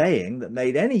were saying that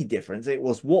made any difference. It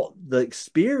was what the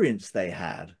experience they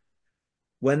had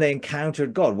when they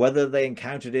encountered God, whether they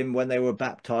encountered him when they were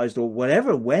baptized or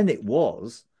whatever, when it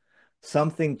was,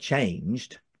 something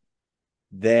changed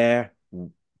their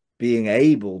being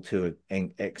able to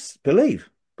believe,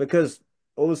 because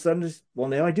all of a sudden,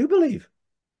 one day I do believe.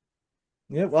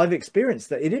 I've experienced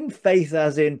that. It isn't faith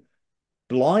as in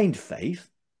blind faith.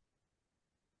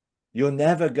 You're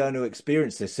never going to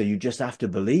experience this, so you just have to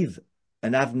believe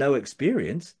and have no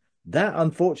experience. That,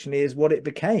 unfortunately, is what it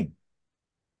became.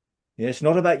 It's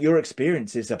not about your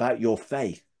experience, it's about your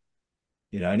faith.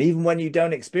 And even when you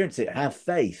don't experience it, have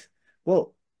faith.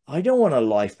 Well, I don't want a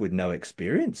life with no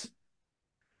experience.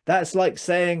 That's like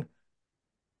saying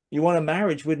you want a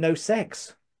marriage with no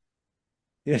sex.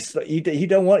 Yes, you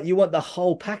don't want, you want the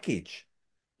whole package.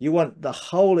 You want the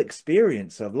whole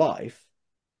experience of life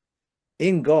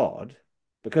in God,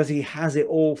 because he has it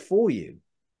all for you.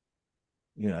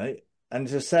 And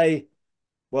to say,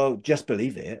 well, just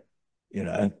believe it,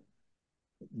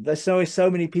 there's so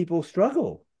many people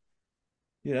struggle.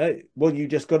 Well, you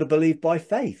just got to believe by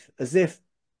faith, as if,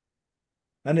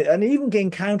 and even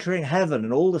encountering heaven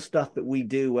and all the stuff that we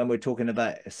do when we're talking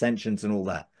about ascensions and all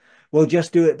that. Well,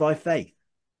 just do it by faith.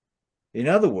 In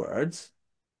other words,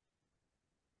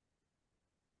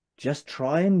 just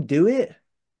try and do it.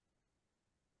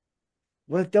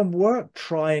 Well, it doesn't work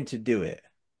trying to do it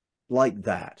like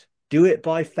that. Do it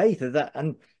by faith of that.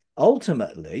 And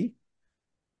ultimately,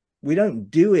 we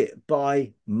don't do it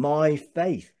by my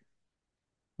faith.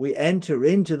 We enter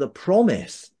into the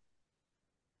promise.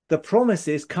 The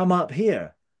promises come up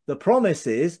here. The promise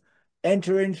is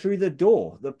enter in through the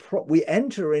door. We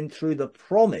enter in through the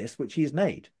promise which he's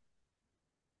made.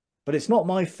 But it's not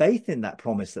my faith in that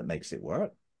promise that makes it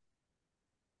work.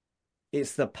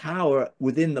 It's the power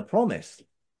within the promise.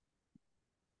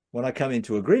 When I come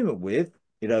into agreement with,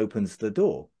 it opens the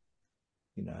door.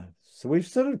 So we've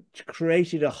sort of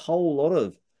created a whole lot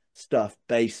of stuff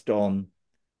based on,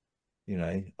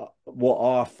 what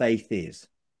our faith is.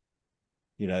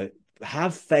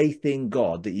 Have faith in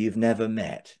God that you've never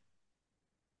met.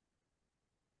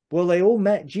 Well, they all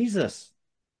met Jesus.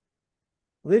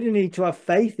 They didn't need to have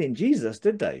faith in Jesus,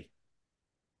 did they?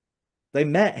 They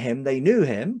met him, they knew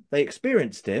him, they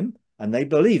experienced him, and they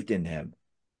believed in him.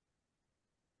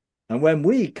 And when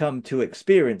we come to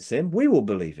experience him, we will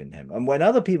believe in him. And when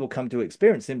other people come to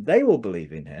experience him, they will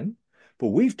believe in him. But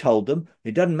we've told them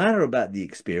it doesn't matter about the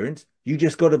experience. You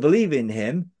just got to believe in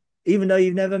him, even though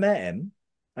you've never met him.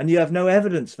 And you have no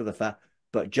evidence for the fact,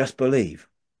 but just believe.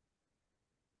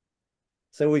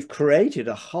 So we've created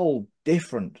a whole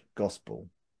different gospel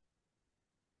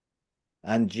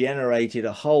and generated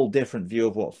a whole different view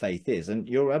of what faith is. And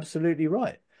you're absolutely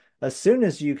right. As soon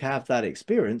as you have that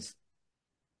experience,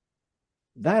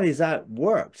 that is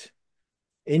outworked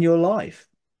in your life.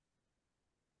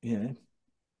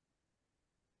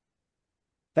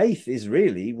 Faith is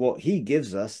really what he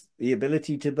gives us the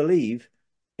ability to believe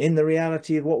in the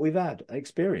reality of what we've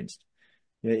experienced.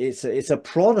 It's a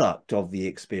product of the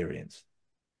experience,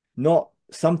 not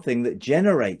something that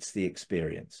generates the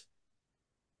experience.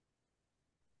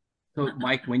 So,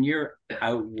 Mike, when you're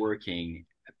out working,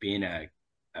 being a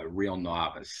real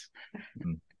novice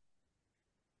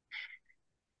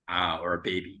or a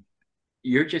baby,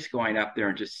 you're just going up there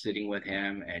and just sitting with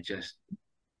him and just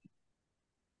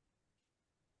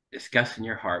discussing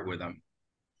your heart with him.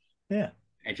 Yeah.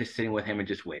 and just sitting with him and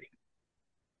just waiting.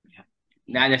 Yeah.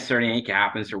 Not necessarily anything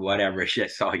happens or whatever. It's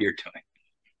just all you're doing.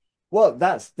 Well,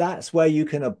 that's where you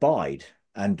can abide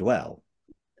and dwell.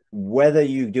 Whether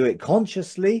you do it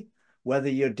consciously, whether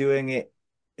you're doing it,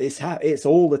 it's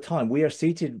all the time. We are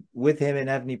seated with him in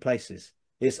heavenly places.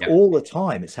 It's Yeah. all the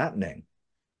time. It's happening.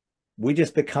 We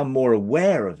just become more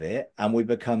aware of it and we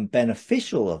become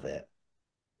beneficial of it,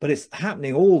 but it's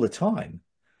happening all the time.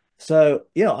 So,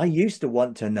 I used to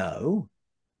want to know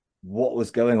what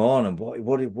was going on and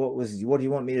what do you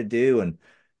want me to do? And,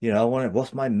 I wanted,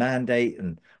 what's my mandate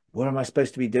and what am I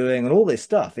supposed to be doing and all this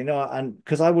stuff, and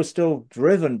because I was still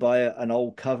driven by an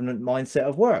old covenant mindset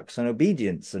of works and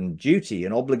obedience and duty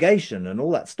and obligation and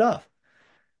all that stuff.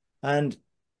 And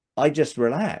I just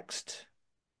relaxed.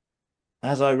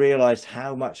 As I realized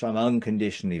how much I'm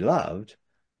unconditionally loved,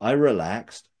 I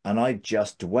relaxed and I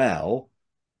just dwell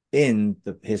in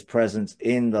his presence,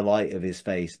 in the light of his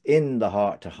face, in the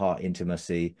heart-to-heart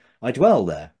intimacy. I dwell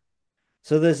there.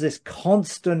 So there's this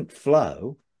constant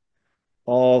flow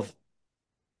of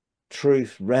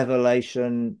truth,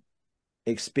 revelation,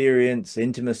 experience,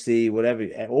 intimacy, whatever,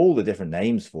 all the different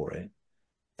names for it,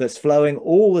 that's flowing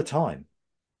all the time.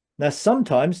 Now,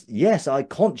 sometimes, yes, I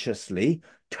consciously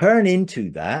turn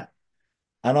into that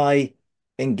and I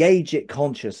engage it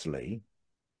consciously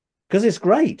because it's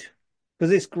great.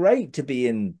 Because it's great to be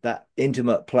in that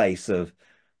intimate place of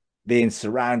being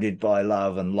surrounded by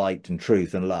love and light and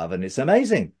truth and love. And it's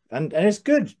amazing. And it's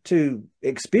good to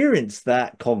experience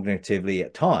that cognitively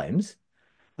at times,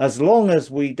 as long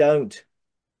as we don't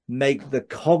make the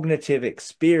cognitive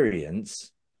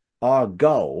experience our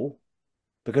goal,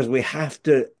 because we have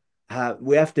to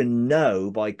know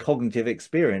by cognitive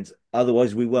experience,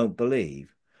 otherwise we won't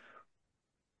believe.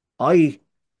 I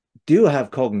do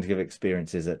have cognitive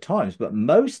experiences at times, but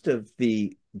most of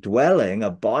the dwelling,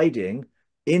 abiding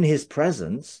in his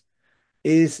presence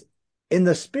is in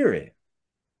the spirit,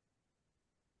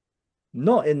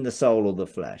 not in the soul or the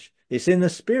flesh. It's in the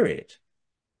spirit.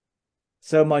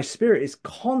 So my spirit is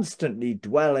constantly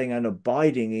dwelling and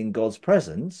abiding in God's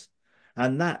presence.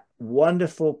 And that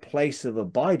wonderful place of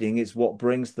abiding is what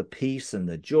brings the peace and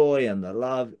the joy and the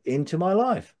love into my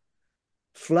life,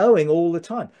 flowing all the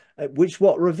time, which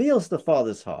what reveals the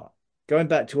Father's heart. Going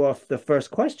back to the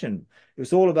first question, it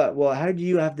was all about, well, how do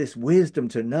you have this wisdom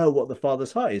to know what the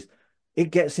Father's heart is?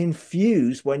 It gets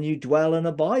infused when you dwell and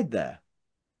abide there.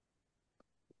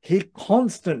 He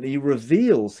constantly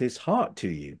reveals his heart to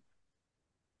you.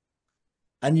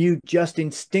 And you just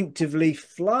instinctively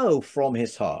flow from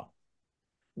his heart,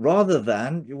 rather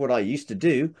than what I used to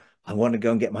do. I want to go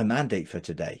and get my mandate for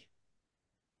today.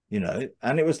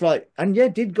 And it was like, and yeah,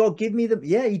 did God give me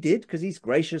yeah, he did, because he's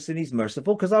gracious and he's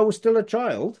merciful, because I was still a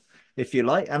child, if you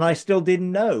like, and I still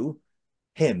didn't know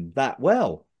him that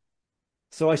well.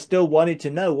 So I still wanted to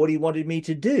know what he wanted me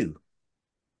to do.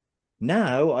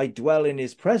 Now I dwell in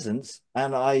his presence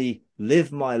and I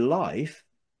live my life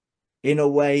in a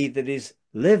way that is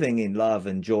living in love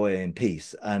and joy and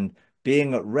peace and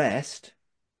being at rest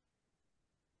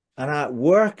and out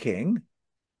working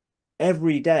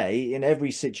every day in every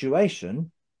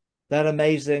situation that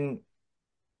amazing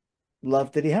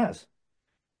love that he has,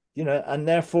 and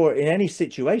therefore in any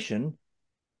situation,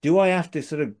 do I have to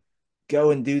sort of go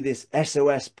and do this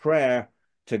SOS prayer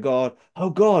to God?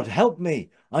 Oh God, help me.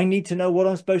 I need to know what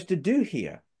I'm supposed to do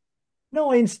here.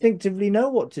 No, I instinctively know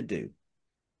what to do.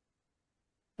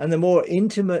 And the more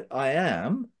intimate I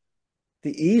am,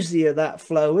 the easier that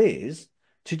flow is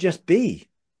to just be.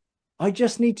 I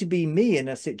just need to be me in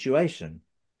a situation.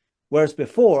 Whereas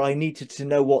before, I needed to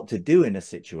know what to do in a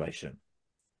situation.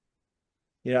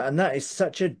 And that is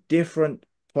such a different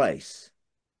place.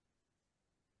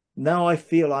 Now I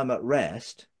feel I'm at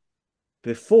rest.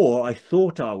 Before, I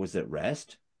thought I was at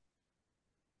rest,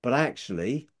 but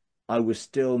actually, I was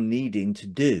still needing to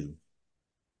do.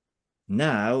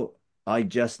 Now, I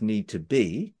just need to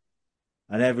be,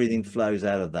 and everything flows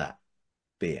out of that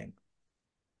being.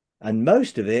 And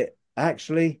most of it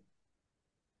actually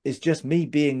is just me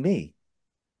being me.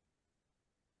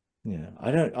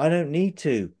 I don't need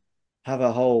to have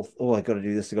a whole, oh, I got to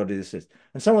do this, I got to do this.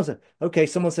 And someone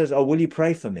says, oh, will you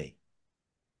pray for me?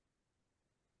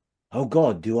 Oh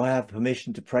God, do I have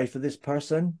permission to pray for this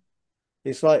person?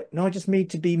 It's like, no, I just need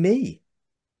to be me.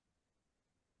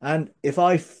 And if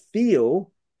I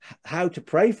feel how to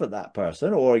pray for that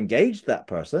person or engage that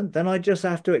person, then I just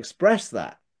have to express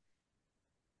that.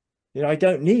 I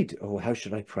don't need, oh, how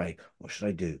should I pray? What should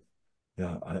I do?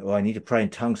 I need to pray in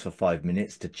tongues for 5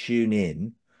 minutes to tune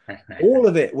in. All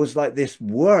of it was like this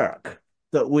work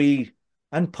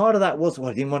and part of that was, well,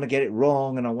 I didn't want to get it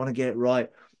wrong and I want to get it right.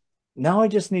 Now I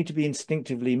just need to be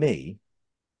instinctively me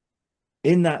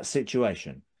in that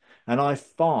situation. And I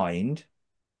find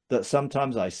that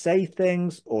sometimes I say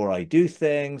things or I do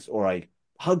things or I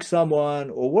hug someone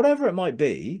or whatever it might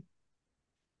be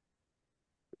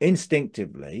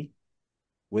instinctively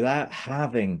without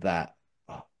having that,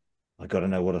 oh, I got to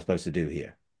know what I'm supposed to do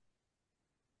here.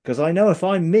 Because I know if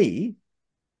I'm me,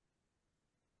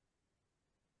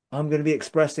 I'm going to be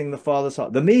expressing the Father's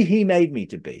heart, the me he made me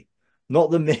to be, not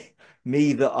the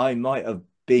me that I might have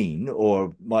been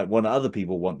or might want other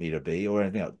people want me to be or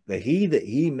anything else. The he that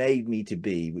he made me to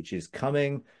be, which is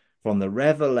coming from the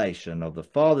revelation of the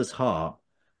Father's heart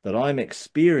that I'm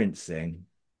experiencing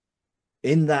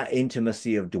in that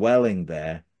intimacy of dwelling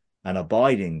there and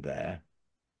abiding there.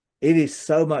 It is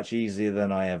so much easier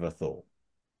than I ever thought.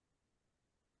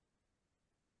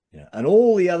 Yeah. And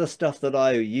all the other stuff that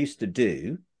I used to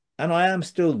do, and I am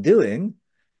still doing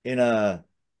in the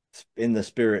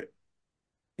spirit,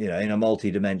 in a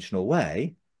multi-dimensional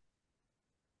way,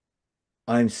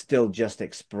 I'm still just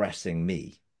expressing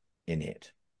me in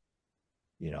it.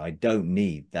 I don't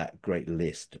need that great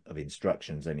list of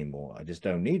instructions anymore. I just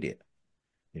don't need it.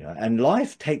 And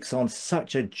life takes on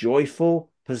such a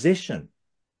joyful position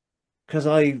because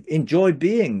enjoy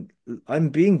being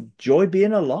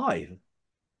alive.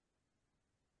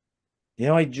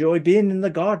 I enjoy being in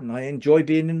the garden. I enjoy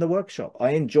being in the workshop.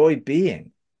 I enjoy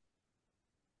being.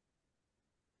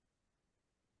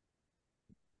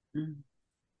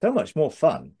 So much more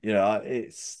fun.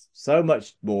 It's so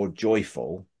much more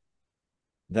joyful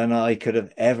than I could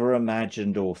have ever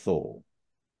imagined or thought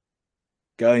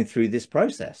going through this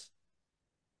process.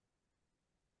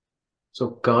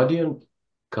 So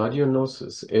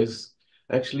cardionosis is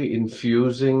actually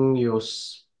infusing your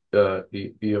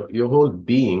whole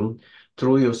being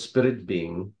through your spirit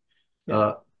being.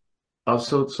 Yeah.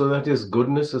 So that His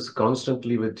goodness is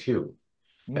constantly with you.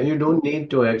 And Mm. you don't need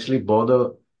to actually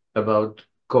bother about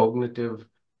cognitive,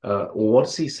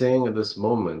 what's He saying at this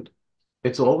moment?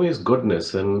 It's always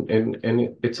goodness and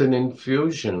it's an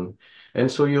infusion. And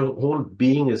so your whole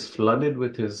being is flooded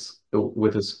with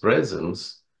his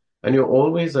presence, and you're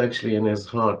always actually in his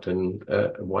heart and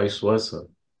vice versa.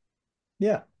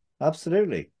 Yeah,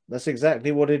 absolutely. That's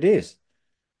exactly what it is.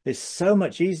 It's so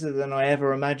much easier than I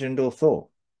ever imagined or thought.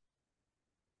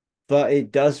 But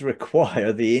it does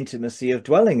require the intimacy of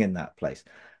dwelling in that place.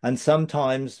 And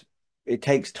sometimes it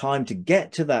takes time to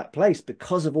get to that place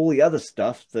because of all the other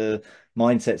stuff, the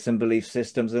mindsets and belief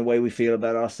systems, and the way we feel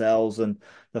about ourselves, and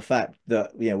the fact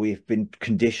that, we've been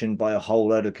conditioned by a whole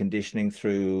load of conditioning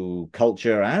through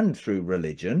culture and through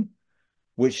religion,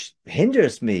 which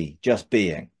hinders me just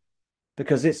being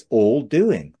because it's all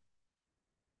doing.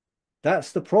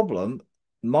 That's the problem.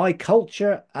 My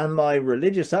culture and my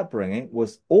religious upbringing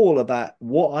was all about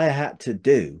what I had to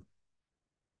do.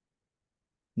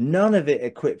 None of it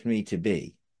equipped me to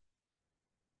be.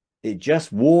 It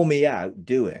just wore me out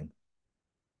doing.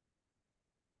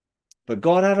 But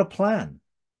God had a plan.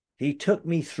 He took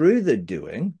me through the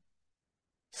doing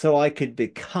so I could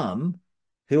become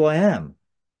who I am.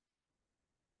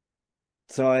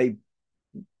 To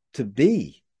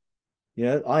be,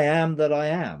 I am that I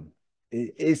am.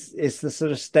 It's the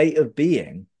sort of state of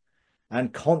being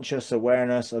and conscious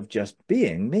awareness of just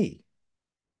being me.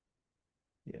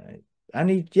 Yeah. And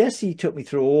he took me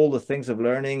through all the things of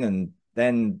learning and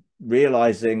then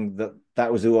realizing that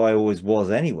that was who I always was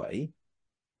anyway.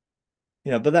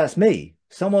 But that's me.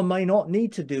 Someone may not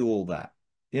need to do all that.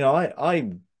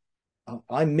 I'm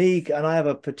me and I have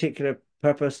a particular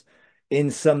purpose in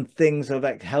some things of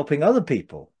like helping other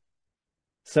people.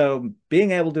 So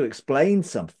being able to explain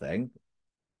something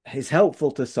is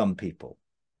helpful to some people.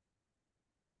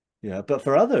 But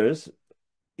for others,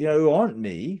 who aren't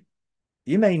me,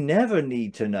 you may never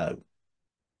need to know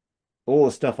all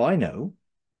the stuff I know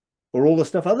or all the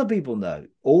stuff other people know.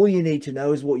 All you need to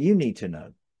know is what you need to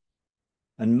know.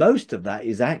 And most of that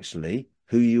is actually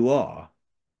who you are,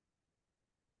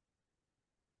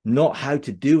 not how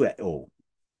to do it all.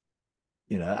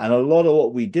 And a lot of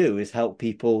what we do is help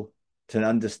people to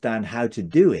understand how to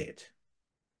do it.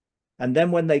 And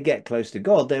then when they get close to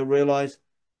God, they'll realize,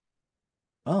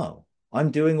 oh,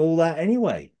 I'm doing all that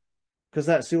anyway, because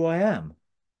that's who I am.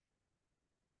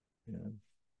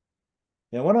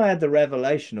 When I had the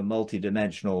revelation of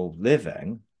multidimensional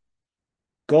living,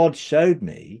 God showed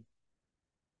me,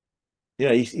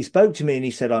 he spoke to me and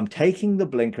he said, I'm taking the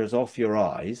blinkers off your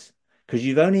eyes because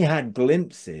you've only had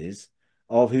glimpses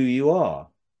of who you are.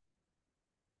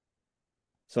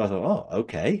 So I thought, oh,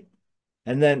 okay.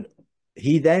 And then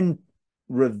he then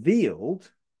revealed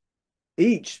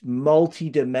each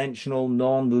multi-dimensional,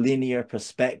 non-linear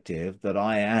perspective that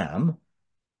I am.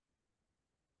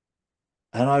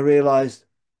 And I realized,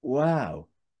 wow,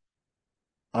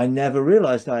 I never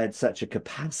realized I had such a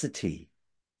capacity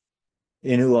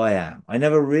in who I am. I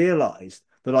never realized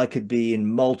that I could be in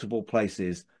multiple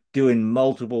places, doing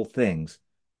multiple things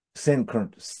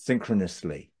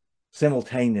synchronously,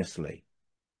 simultaneously.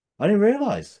 I didn't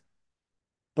realize,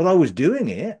 but I was doing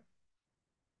it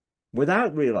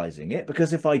without realizing it,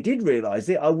 because if I did realize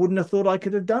it, I wouldn't have thought I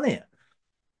could have done it.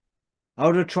 I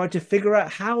would have tried to figure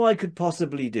out how I could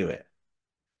possibly do it.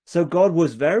 So God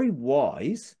was very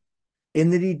wise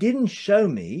in that he didn't show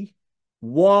me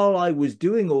while I was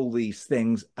doing all these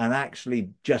things and actually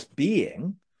just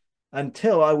being,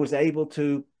 until I was able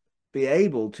to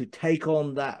take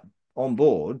on that on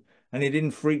board, and it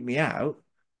didn't freak me out,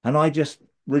 and I just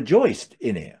rejoiced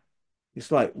in it.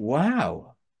 It's like,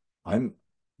 wow,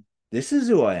 this is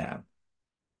who I am.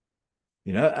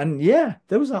 And yeah,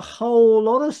 there was a whole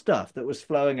lot of stuff that was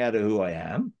flowing out of who I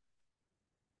am.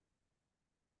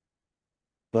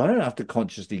 But I don't have to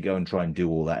consciously go and try and do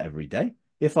all that every day.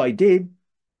 If I did,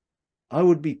 I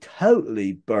would be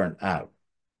totally burnt out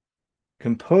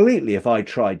completely if I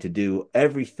tried to do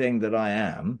everything that I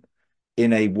am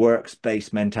in a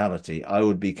works-based mentality. I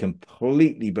would be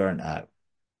completely burnt out.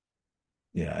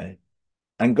 And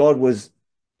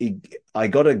I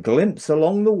got a glimpse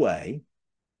along the way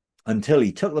until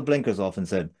he took the blinkers off and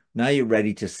said, now you're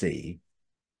ready to see.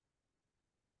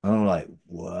 And I'm like,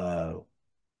 whoa,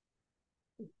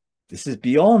 this is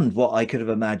beyond what I could have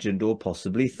imagined or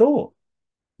possibly thought.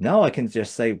 Now I can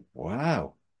just say,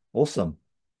 wow, awesome.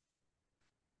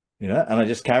 And I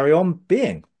just carry on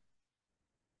being.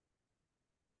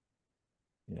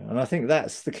 And I think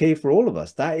that's the key for all of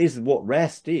us. That is what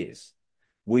rest is.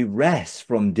 We rest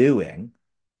from doing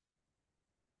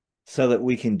so that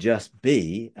we can just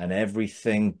be, and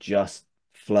everything just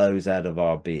flows out of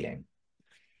our being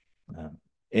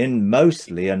in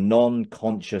mostly a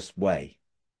non-conscious way.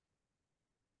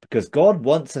 Because God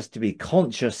wants us to be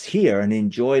conscious here and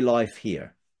enjoy life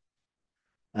here.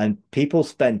 And people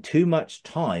spend too much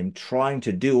time trying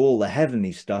to do all the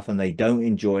heavenly stuff, and they don't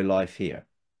enjoy life here.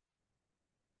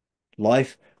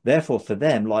 Life, therefore, for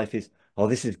them, life is, oh,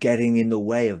 this is getting in the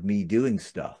way of me doing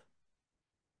stuff.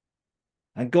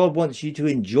 And God wants you to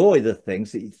enjoy the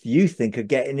things that you think are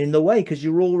getting in the way because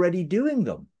you're already doing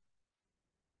them.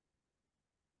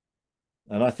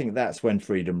 And I think that's when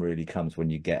freedom really comes, when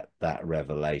you get that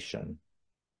revelation,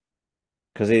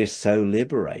 because it is so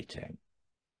liberating.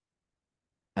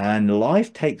 And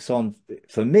life takes on,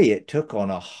 for me, it took on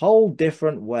a whole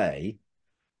different way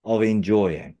of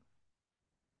enjoying,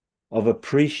 of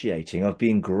appreciating, of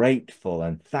being grateful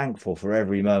and thankful for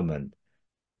every moment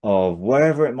of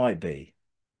wherever it might be,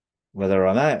 whether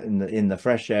I'm out in the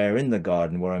fresh air, in the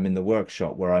garden, where I'm in the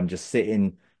workshop, where I'm just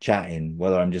sitting chatting,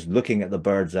 whether I'm just looking at the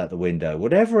birds out the window,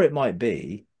 whatever it might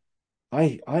be,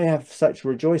 I have such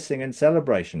rejoicing and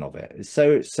celebration of it. It's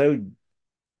so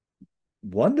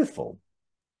wonderful.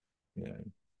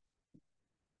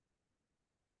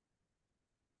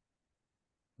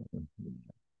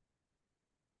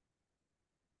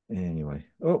 Anyway,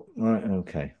 oh, right,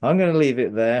 okay. I'm going to leave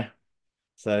it there.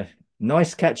 So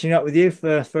nice catching up with you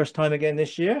for the first time again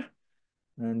this year.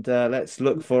 And let's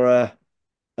look for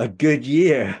a good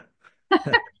year,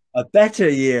 a better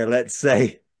year, let's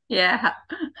say, Yeah.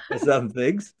 for some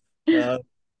things. But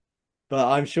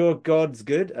I'm sure God's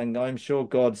good, and I'm sure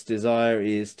God's desire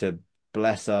is to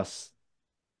bless us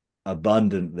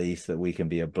abundantly so that we can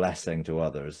be a blessing to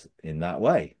others in that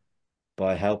way,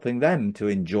 by helping them to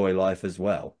enjoy life as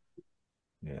well,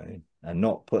 and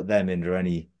not put them into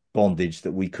any bondage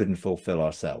that we couldn't fulfill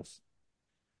ourselves.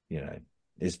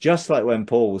 It's just like when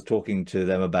Paul was talking to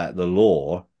them about the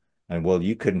law, and well,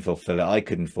 you couldn't fulfill it, I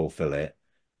couldn't fulfill it.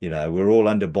 We're all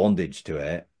under bondage to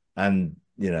it. And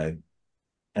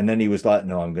then he was like,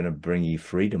 no, I'm going to bring you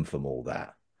freedom from all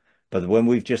that. But when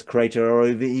we've just created our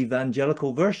own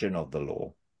evangelical version of the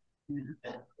law,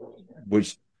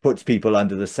 which puts people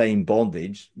under the same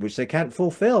bondage, which they can't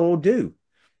fulfill or do.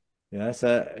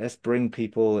 So let's bring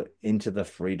people into the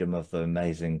freedom of the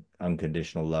amazing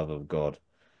unconditional love of God,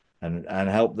 and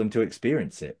help them to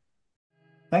experience it.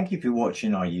 Thank you for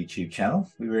watching our YouTube channel.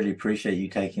 We really appreciate you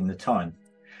taking the time.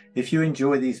 If you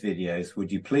enjoy these videos,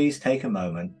 would you please take a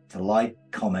moment to like,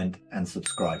 comment, and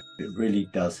subscribe? It really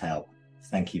does help.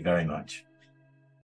 Thank you very much.